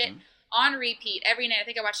watched it on repeat every night. I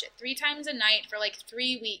think I watched it 3 times a night for like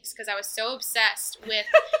 3 weeks because I was so obsessed with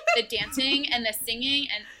the dancing and the singing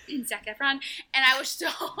and Zac Efron, and I was so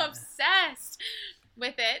obsessed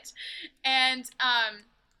with it. And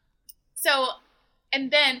and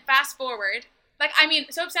then fast forward, like, I mean,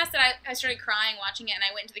 so obsessed that I started crying watching it, and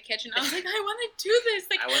I went into the kitchen, and I was like, I want to do this.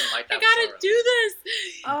 Like, I wasn't like that. I gotta do this.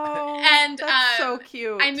 Oh, And, that's so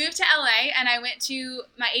cute. I moved to LA, and I went to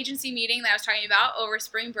my agency meeting that I was talking about over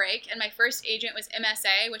spring break, and my first agent was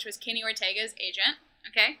MSA, which was Kenny Ortega's agent,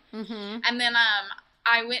 okay? Mm-hmm. And then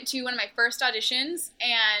I went to one of my first auditions,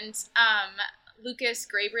 and Lucas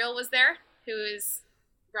Gabriel was there, who is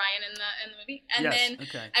Ryan in the movie. And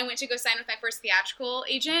then I went to go sign with my first theatrical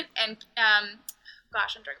agent, and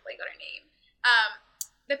gosh, I'm drawing a blank on her name.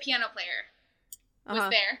 The piano player was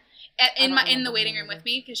there in the waiting room with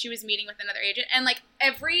me because she was meeting with another agent, and like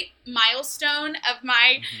every milestone of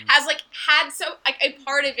my has like had so like a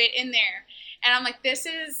part of it in there, and I'm like, this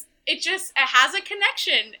is it has a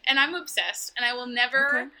connection, and I'm obsessed, and I will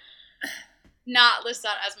never not list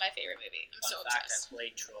that as my favorite movie. I'm so obsessed. I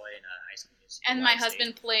played Troy in High School Musical. And my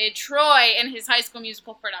husband played Troy in his High School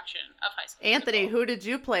Musical production of High School Anthony, Musical. who did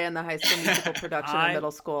you play in the High School Musical production in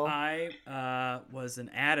middle school? I was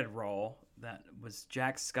an added role that was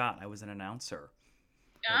Jack Scott. I was an announcer.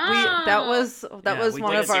 That was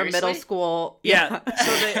one of our middle school. Yeah.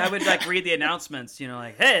 So I would like read the announcements,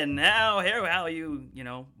 like, hey, now here how you,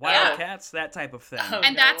 Wildcats, that type of thing.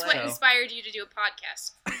 And that's what inspired you to do a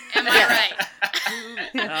podcast. Am I right?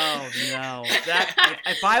 Oh no!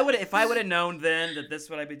 If I would have known then that this is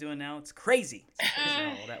what I'd be doing now, it's crazy.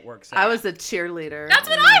 That works out. I was a cheerleader. That's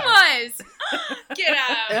what I was. Get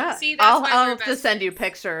out. Yeah. See, that's why I'll we're have to best send you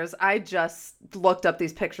friends. pictures. I just looked up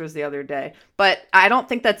these pictures the other day, but I don't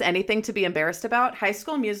think that's anything to be embarrassed about. High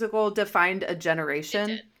School Musical defined a generation,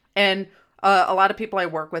 It did. and a lot of people I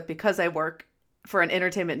work with, because I work for an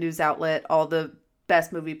entertainment news outlet, all the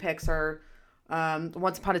best movie picks are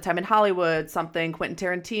Once Upon a Time in Hollywood, something Quentin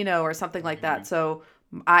Tarantino or something like that. So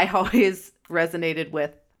I always resonated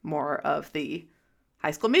with more of the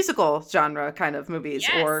High School Musical genre kind of movies,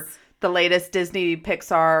 or the latest Disney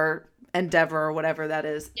Pixar endeavor or whatever that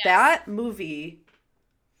is. Yes. That movie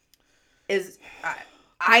is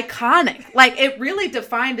iconic. Like, it really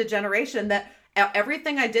defined a generation. That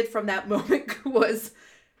everything I did from that moment was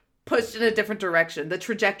pushed in a different direction. The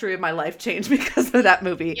trajectory of my life changed because of that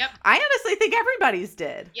movie. Yep. I honestly think everybody's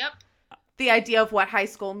did. Yep. The idea of what high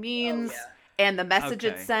school means and the message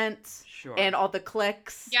it sent and all the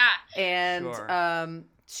clicks. Yeah. And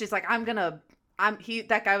she's like,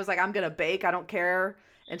 that guy was like, I'm gonna bake, I don't care.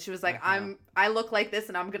 And she was like, I look like this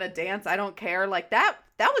and I'm gonna dance, I don't care. Like that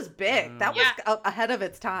was big. That was ahead of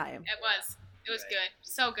its time. It was. It was good.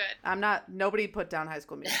 So good. Nobody put down High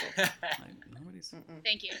School Musical.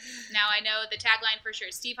 Thank you. Now I know the tagline for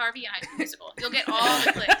sure. Steve Harvey and High School Musical. You'll get all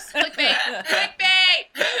the clicks. Clickbait.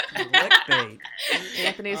 Clickbait.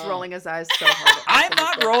 Anthony's rolling his eyes so hard. I'm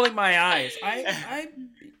not rolling my eyes. I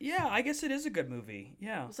guess it is a good movie.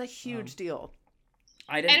 Yeah. It was a huge deal.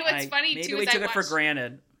 And what's funny maybe too we is took I it for watched-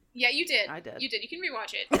 granted. Yeah, you did. I did. You did. You can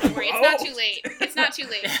rewatch it. Don't worry. It's not too late. It's not too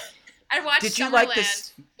late. I watched Did you Summerland like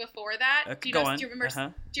this? before that. Do you Go on. remember?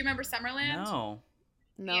 Do you remember Summerland? No.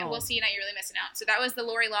 No. Yeah, we'll see you now. You're really missing out. So that was the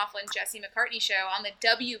Lori Loughlin, Jesse McCartney show on the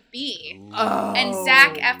WB. Oh. And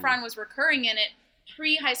Zac Efron was recurring in it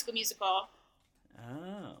pre-High School Musical.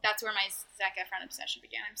 Oh. That's where my Zac Efron obsession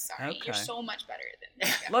began. I'm sorry. Okay. You're so much better than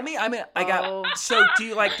Zac Efron. Let me. I mean, I got. So, do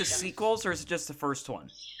you like the sequels, or is it just the first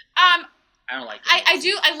one? I don't like that. I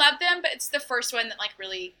do. I love them, but it's the first one that like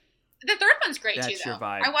really. The third one's great too, That's though. your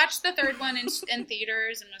vibe. I watched the third one in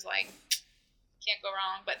theaters and was like, can't go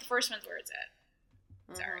wrong. But the first one's where it's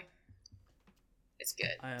at. Sorry, it's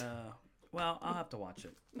good. Well, I'll have to watch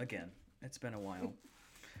it again. It's been a while.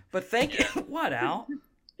 But thank you. What, Al?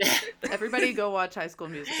 Everybody go watch High School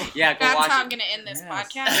Musical. Yeah, go That's watch how it. I'm going to end this Yes.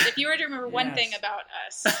 podcast. If you were to remember one Yes. thing about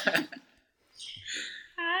us.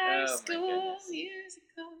 High my School goodness.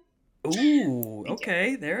 Musical. Ooh,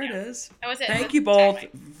 okay, there it is. That was it. Thank That's you both.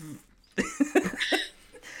 timing.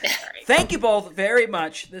 Sorry. Thank you both very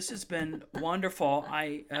much. This has been wonderful.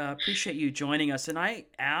 I appreciate you joining us. And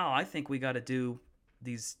Al, I think we got to do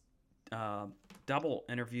these double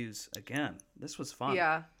interviews again. This was fun.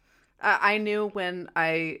 Yeah. I knew when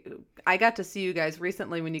I got to see you guys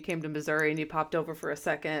recently when you came to Missouri and you popped over for a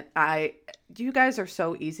second. You guys are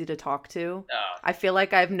so easy to talk to. Oh. I feel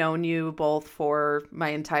like I've known you both for my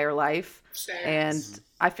entire life. And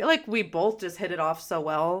I feel like we both just hit it off so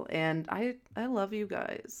well. And I love you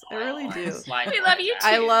guys. I really do. We love you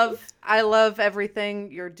too. I love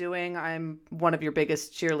everything you're doing. I'm one of your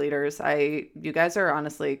biggest cheerleaders. You guys are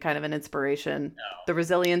honestly kind of an inspiration. No. The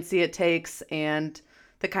resiliency it takes and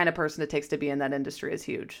the kind of person it takes to be in that industry is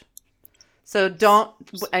huge. So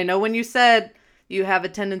I know when you said you have a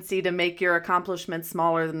tendency to make your accomplishments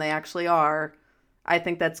smaller than they actually are, I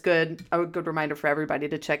think that's good. A good reminder for everybody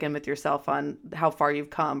to check in with yourself on how far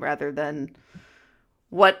you've come rather than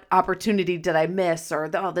what opportunity did I miss or,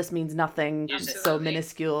 this means nothing. It's so Absolutely.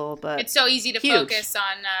 minuscule, but It's so easy to huge. focus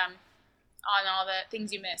on all the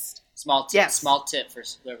things you missed. Small tip. Yes. Small tip for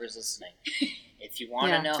whoever's listening. If you want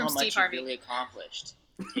to Yeah. know From how Steve much Harvey. you really accomplished,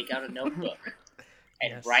 take out a notebook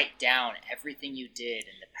and Yes. write down everything you did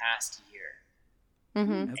in the past year.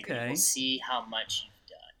 Mm-hmm. And you Okay. will see how much you've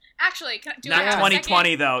done. Actually, do I Not have a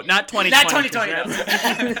 2020 though. Not 2020. Not 2020, 'cause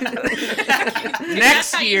no.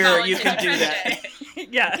 Next how you year fall you into can do depression. that.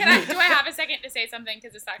 Yeah. Do I have a second to say something?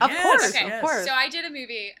 Because it's not Of good. course, Okay. of course. So I did a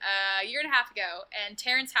movie a year and a half ago, and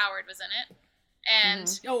Terrence Howard was in it.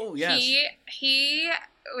 And Oh yes. he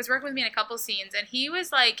was working with me in a couple scenes, and he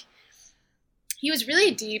was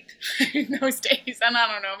really deep in those days. And I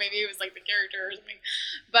don't know, maybe it was like the character or something.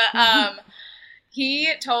 But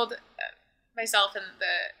he told myself and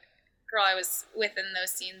the girl I was with in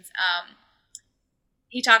those scenes,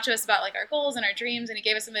 he talked to us about like our goals and our dreams, and he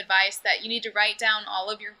gave us some advice that you need to write down all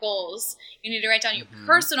of your goals. You need to write down your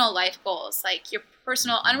personal life goals, like your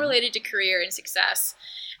personal, unrelated to career and success,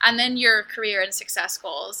 and then your career and success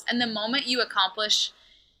goals. And the moment you accomplish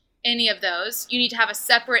any of those, you need to have a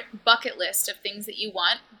separate bucket list of things that you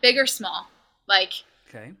want, big or small. Like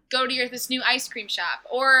Okay. go to this new ice cream shop,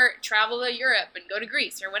 or travel to Europe and go to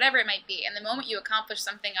Greece, or whatever it might be. And the moment you accomplish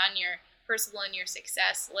something on your personal and your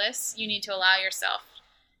success lists, you need to allow yourself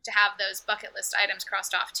to have those bucket list items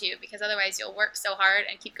crossed off too, because otherwise you'll work so hard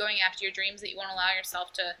and keep going after your dreams that you won't allow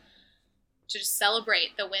yourself to just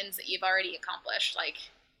celebrate the wins that you've already accomplished. Like,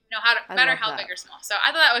 no matter how big or small. So I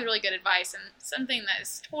thought that was really good advice, and something that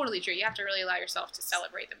is totally true. You have to really allow yourself to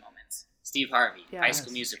celebrate the moments. Steve Harvey, Yes. High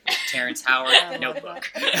School Musical, Terrence Howard, I love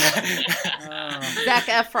Notebook. Zac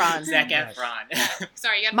Efron. Zac Yes. Efron.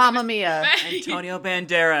 Sorry, you got Mamma Mia. Antonio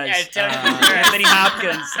Banderas. Yeah, Antonio Banderas. Anthony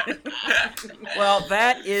Hopkins. Well,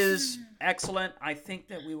 that is excellent. I think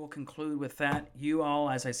that we will conclude with that. You all,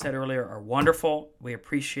 as I said earlier, are wonderful. We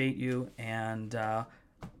appreciate you, and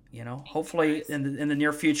hopefully in the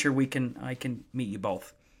near future I can meet you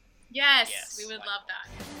both. Yes, we would love that.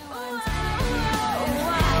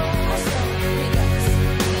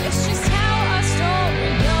 It's just how our story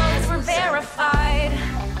goes. We're verified.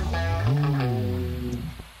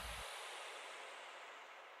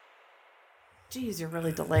 Jeez, you're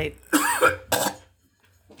really delayed.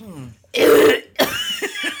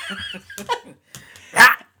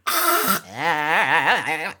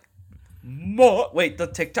 Wait, the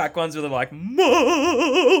TikTok ones where they're like,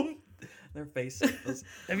 Mom! Their faces.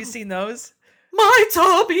 Have you seen those? My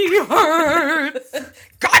tummy hurts.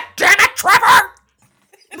 God damn it, Trevor!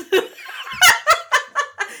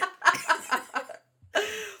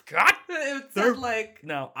 God. It said like,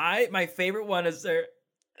 No, my favorite one is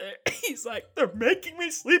he's like, they're making me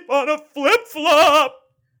sleep on a flip-flop.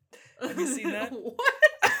 Have you seen that? what?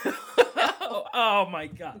 Oh my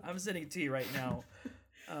God. I'm sending it to you right now.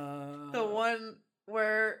 The one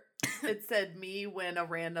where it said me when a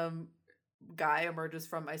random guy emerges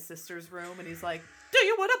from my sister's room and he's like, "Do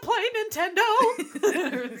you want to play Nintendo?"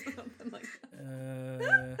 Or something like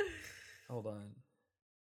that. Hold on.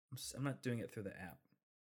 I'm not doing it through the app.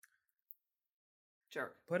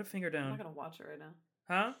 Jerk. Put a finger I'm down. not gonna watch it right now.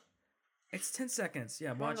 Huh? It's 10 seconds.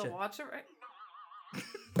 Yeah, watch it. Watch it right.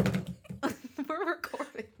 We're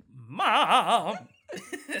recording. Mom!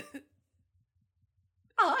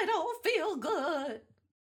 I don't feel good.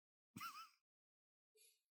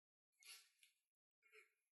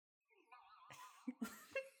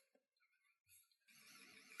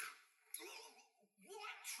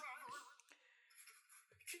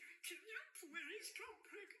 Can you please come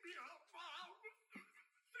pick me up, Mom?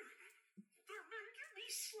 They're making me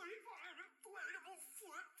sleep on an inflatable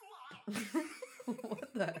flip-flop. What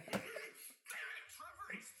the heck? Damn it, Trevor,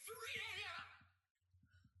 it's 3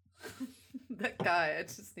 a.m. That guy, I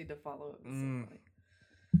just need to follow him.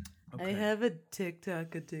 I Okay. have a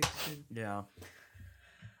TikTok addiction. Yeah.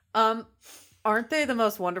 Aren't they the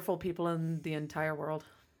most wonderful people in the entire world?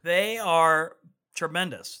 They are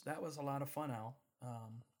tremendous. That was a lot of fun, Al.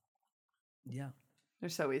 Yeah. They're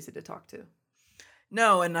so easy to talk to.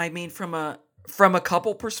 No, and I mean from a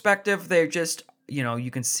couple perspective, they're just,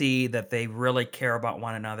 you can see that they really care about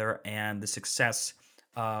one another and the success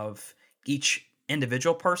of each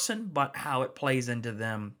individual person, but how it plays into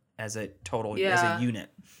them as a total, as a unit,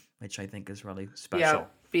 which I think is really special. Yeah,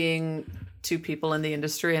 being two people in the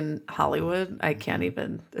industry in Hollywood, I can't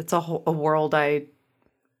even. It's a world I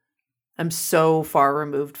am so far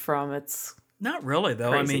removed from. It's Not really,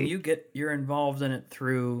 though. crazy. I mean, you're involved in it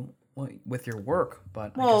through with your work,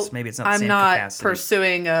 but I well, guess maybe it's not the I'm same not capacity.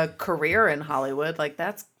 pursuing a career in Hollywood. Like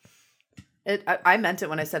that's it. I meant it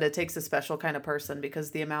when I said it takes a special kind of person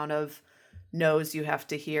because the amount of no's you have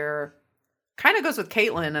to hear kind of goes with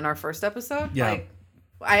Caitlin in our first episode. Yeah. Like,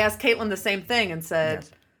 I asked Caitlin the same thing and said,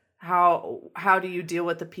 Yes. how do you deal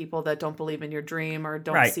with the people that don't believe in your dream or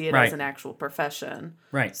don't see it as an actual profession?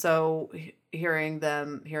 Right. So hearing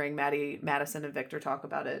Madison and Victor talk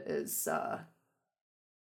about it is,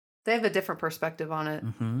 they have a different perspective on it.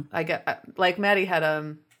 Mm-hmm. I get, like Maddie had,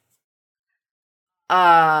 what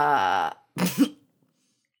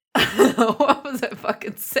was I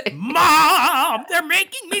fucking saying? Mom, they're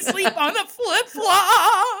making me sleep on the flip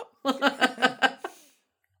flop.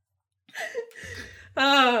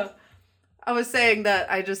 I was saying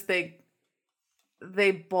that I just think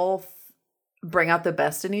they both bring out the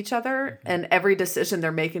best in each other, and every decision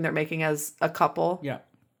they're making as a couple. Yeah.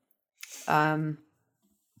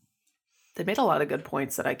 They made a lot of good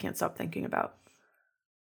points that I can't stop thinking about.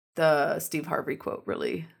 The Steve Harvey quote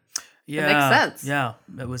really Yeah. makes sense. Yeah.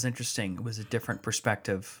 It was interesting. It was a different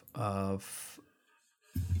perspective of.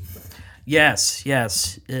 Yes.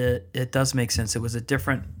 It does make sense. It was a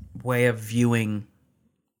different way of viewing,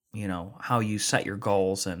 how you set your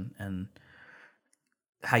goals and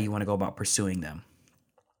how you want to go about pursuing them.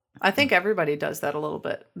 I think everybody does that a little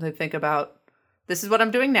bit. They think about, this is what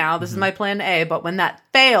I'm doing now. This is my plan A, but when that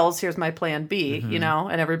fails, here's my plan B,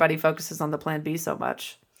 and everybody focuses on the plan B so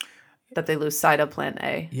much that they lose sight of plan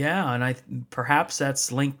A. Yeah, and perhaps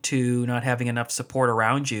that's linked to not having enough support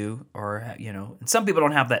around you, or and some people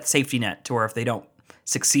don't have that safety net to where if they don't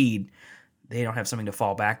succeed, they don't have something to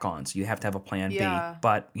fall back on. So you have to have a plan Yeah. B.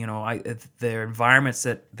 But their environments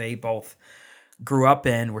that they both grew up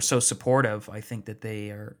in were so supportive. I think that they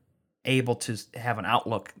are able to have an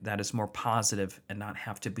outlook that is more positive and not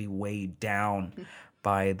have to be weighed down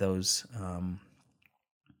by those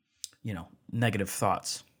negative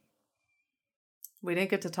thoughts. We didn't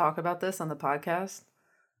get to talk about this on the podcast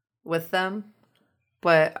with them,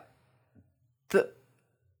 but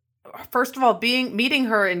first of all, meeting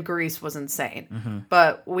her in Greece was insane.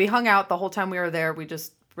 But we hung out the whole time we were there. We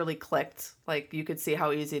just really clicked. Like, you could see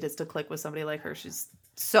how easy it is to click with somebody like her. She's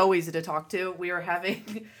so easy to talk to. We were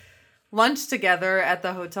having lunch together at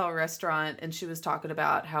the hotel restaurant, and she was talking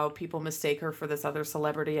about how people mistake her for this other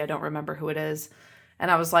celebrity. I don't remember who it is. And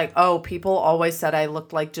I was like, oh, people always said I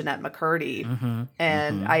looked like Jeanette McCurdy.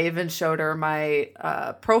 And I even showed her my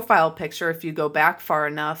profile picture. If you go back far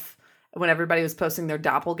enough, when everybody was posting their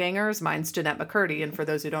doppelgangers, mine's Jeanette McCurdy. And for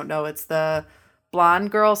those who don't know, it's the blonde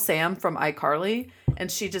girl, Sam from iCarly.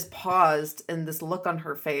 And she just paused, and this look on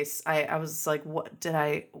her face, I was like,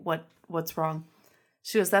 what's wrong?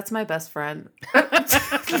 She goes, that's my best friend.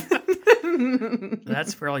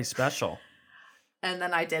 That's really special. And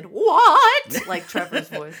then I did, what? Like Trevor's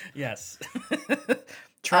voice. Yes.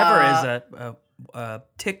 Trevor is a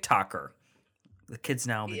TikToker. The kids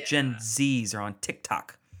now, the Gen Zs are on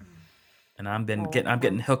TikTok. And I'm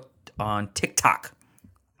getting hooked on TikTok.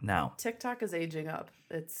 now. TikTok is aging up.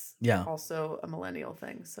 It's Yeah. also a millennial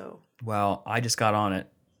thing. So. Well, I just got on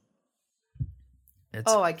it.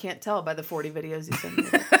 It's Oh, I can't tell by the 40 videos you sent me.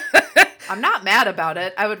 I'm not mad about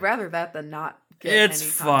it. I would rather that than not get it's any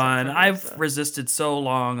fun. content from you, I've so. resisted so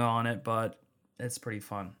long on it, but it's pretty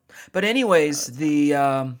fun. But anyways,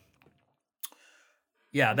 that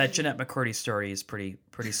Jeanette McCurdy story is pretty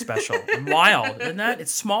special and wild, isn't that?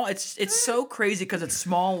 It's small. It's so crazy because it's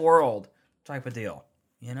small world type of deal,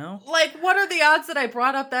 you know? Like, what are the odds that I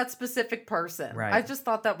brought up that specific person? Right. I just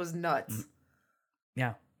thought that was nuts.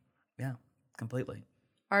 Yeah, completely.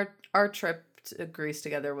 Our trip to Greece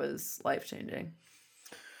together was life-changing.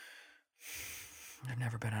 I've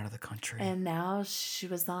never been out of the country. And now she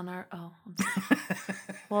was on our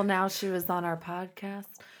now she was on our podcast.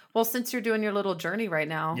 Well, since you're doing your little journey right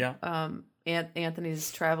now,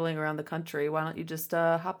 Anthony's traveling around the country. Why don't you just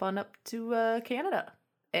hop on up to Canada?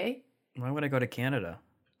 Eh? Why would I go to Canada?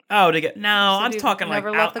 Oh, to get I'm you've talking like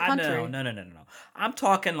never left the country. No. I'm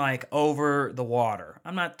talking like over the water.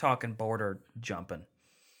 I'm not talking border jumping.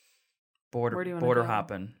 Where do you wanna Border go?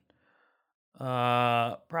 hopping.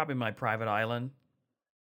 Probably my private island.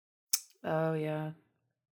 Oh yeah.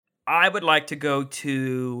 I would like to go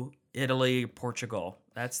to Italy, Portugal.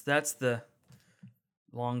 That's the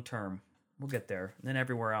long term. We'll get there. And then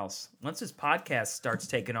everywhere else. Once this podcast starts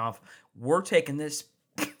taking off, we're taking this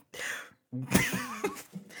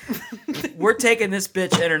we're taking this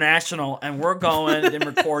bitch international, and we're going and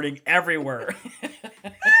recording everywhere.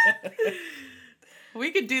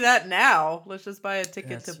 We could do that now. Let's just buy a ticket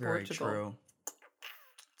That's to very Portugal. true.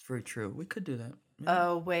 It's very true. We could do that.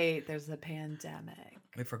 Oh wait, there's a pandemic.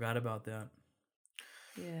 We forgot about that.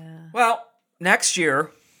 Yeah. Well, next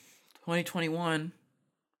year, 2021,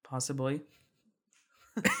 possibly.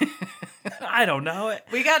 I don't know it.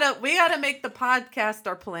 We gotta make the podcast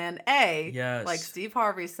our plan A. Yes. Like Steve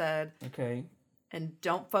Harvey said. Okay. And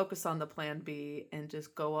don't focus on the plan B and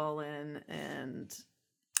just go all in and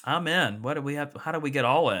I'm in. What do we have? How do we get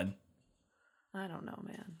all in? I don't know,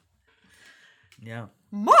 man. Yeah.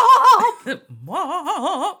 Mom!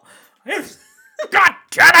 Mom! God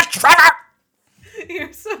damn it, Trevor!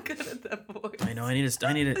 You're so good at that voice. I know. I need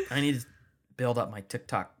to build up my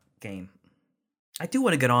TikTok game. I do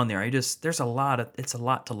want to get on there. It's a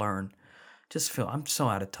lot to learn. I'm so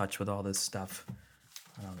out of touch with all this stuff.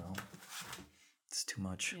 I don't know. It's too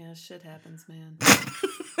much. Yeah, shit happens, man.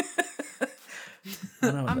 I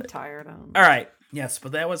don't know, I'm but- tired. I don't know. All right. Yes,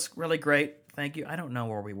 but that was really great. Thank you. I don't know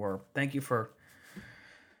where we were. Thank you for.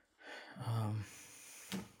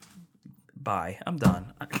 Bye. I'm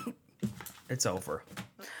done. It's over.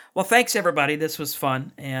 Well, thanks everybody. This was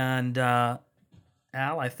fun, and Al,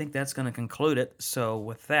 I think that's going to conclude it. So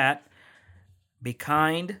with that, be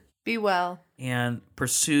kind Be well. and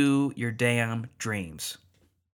pursue your damn dreams.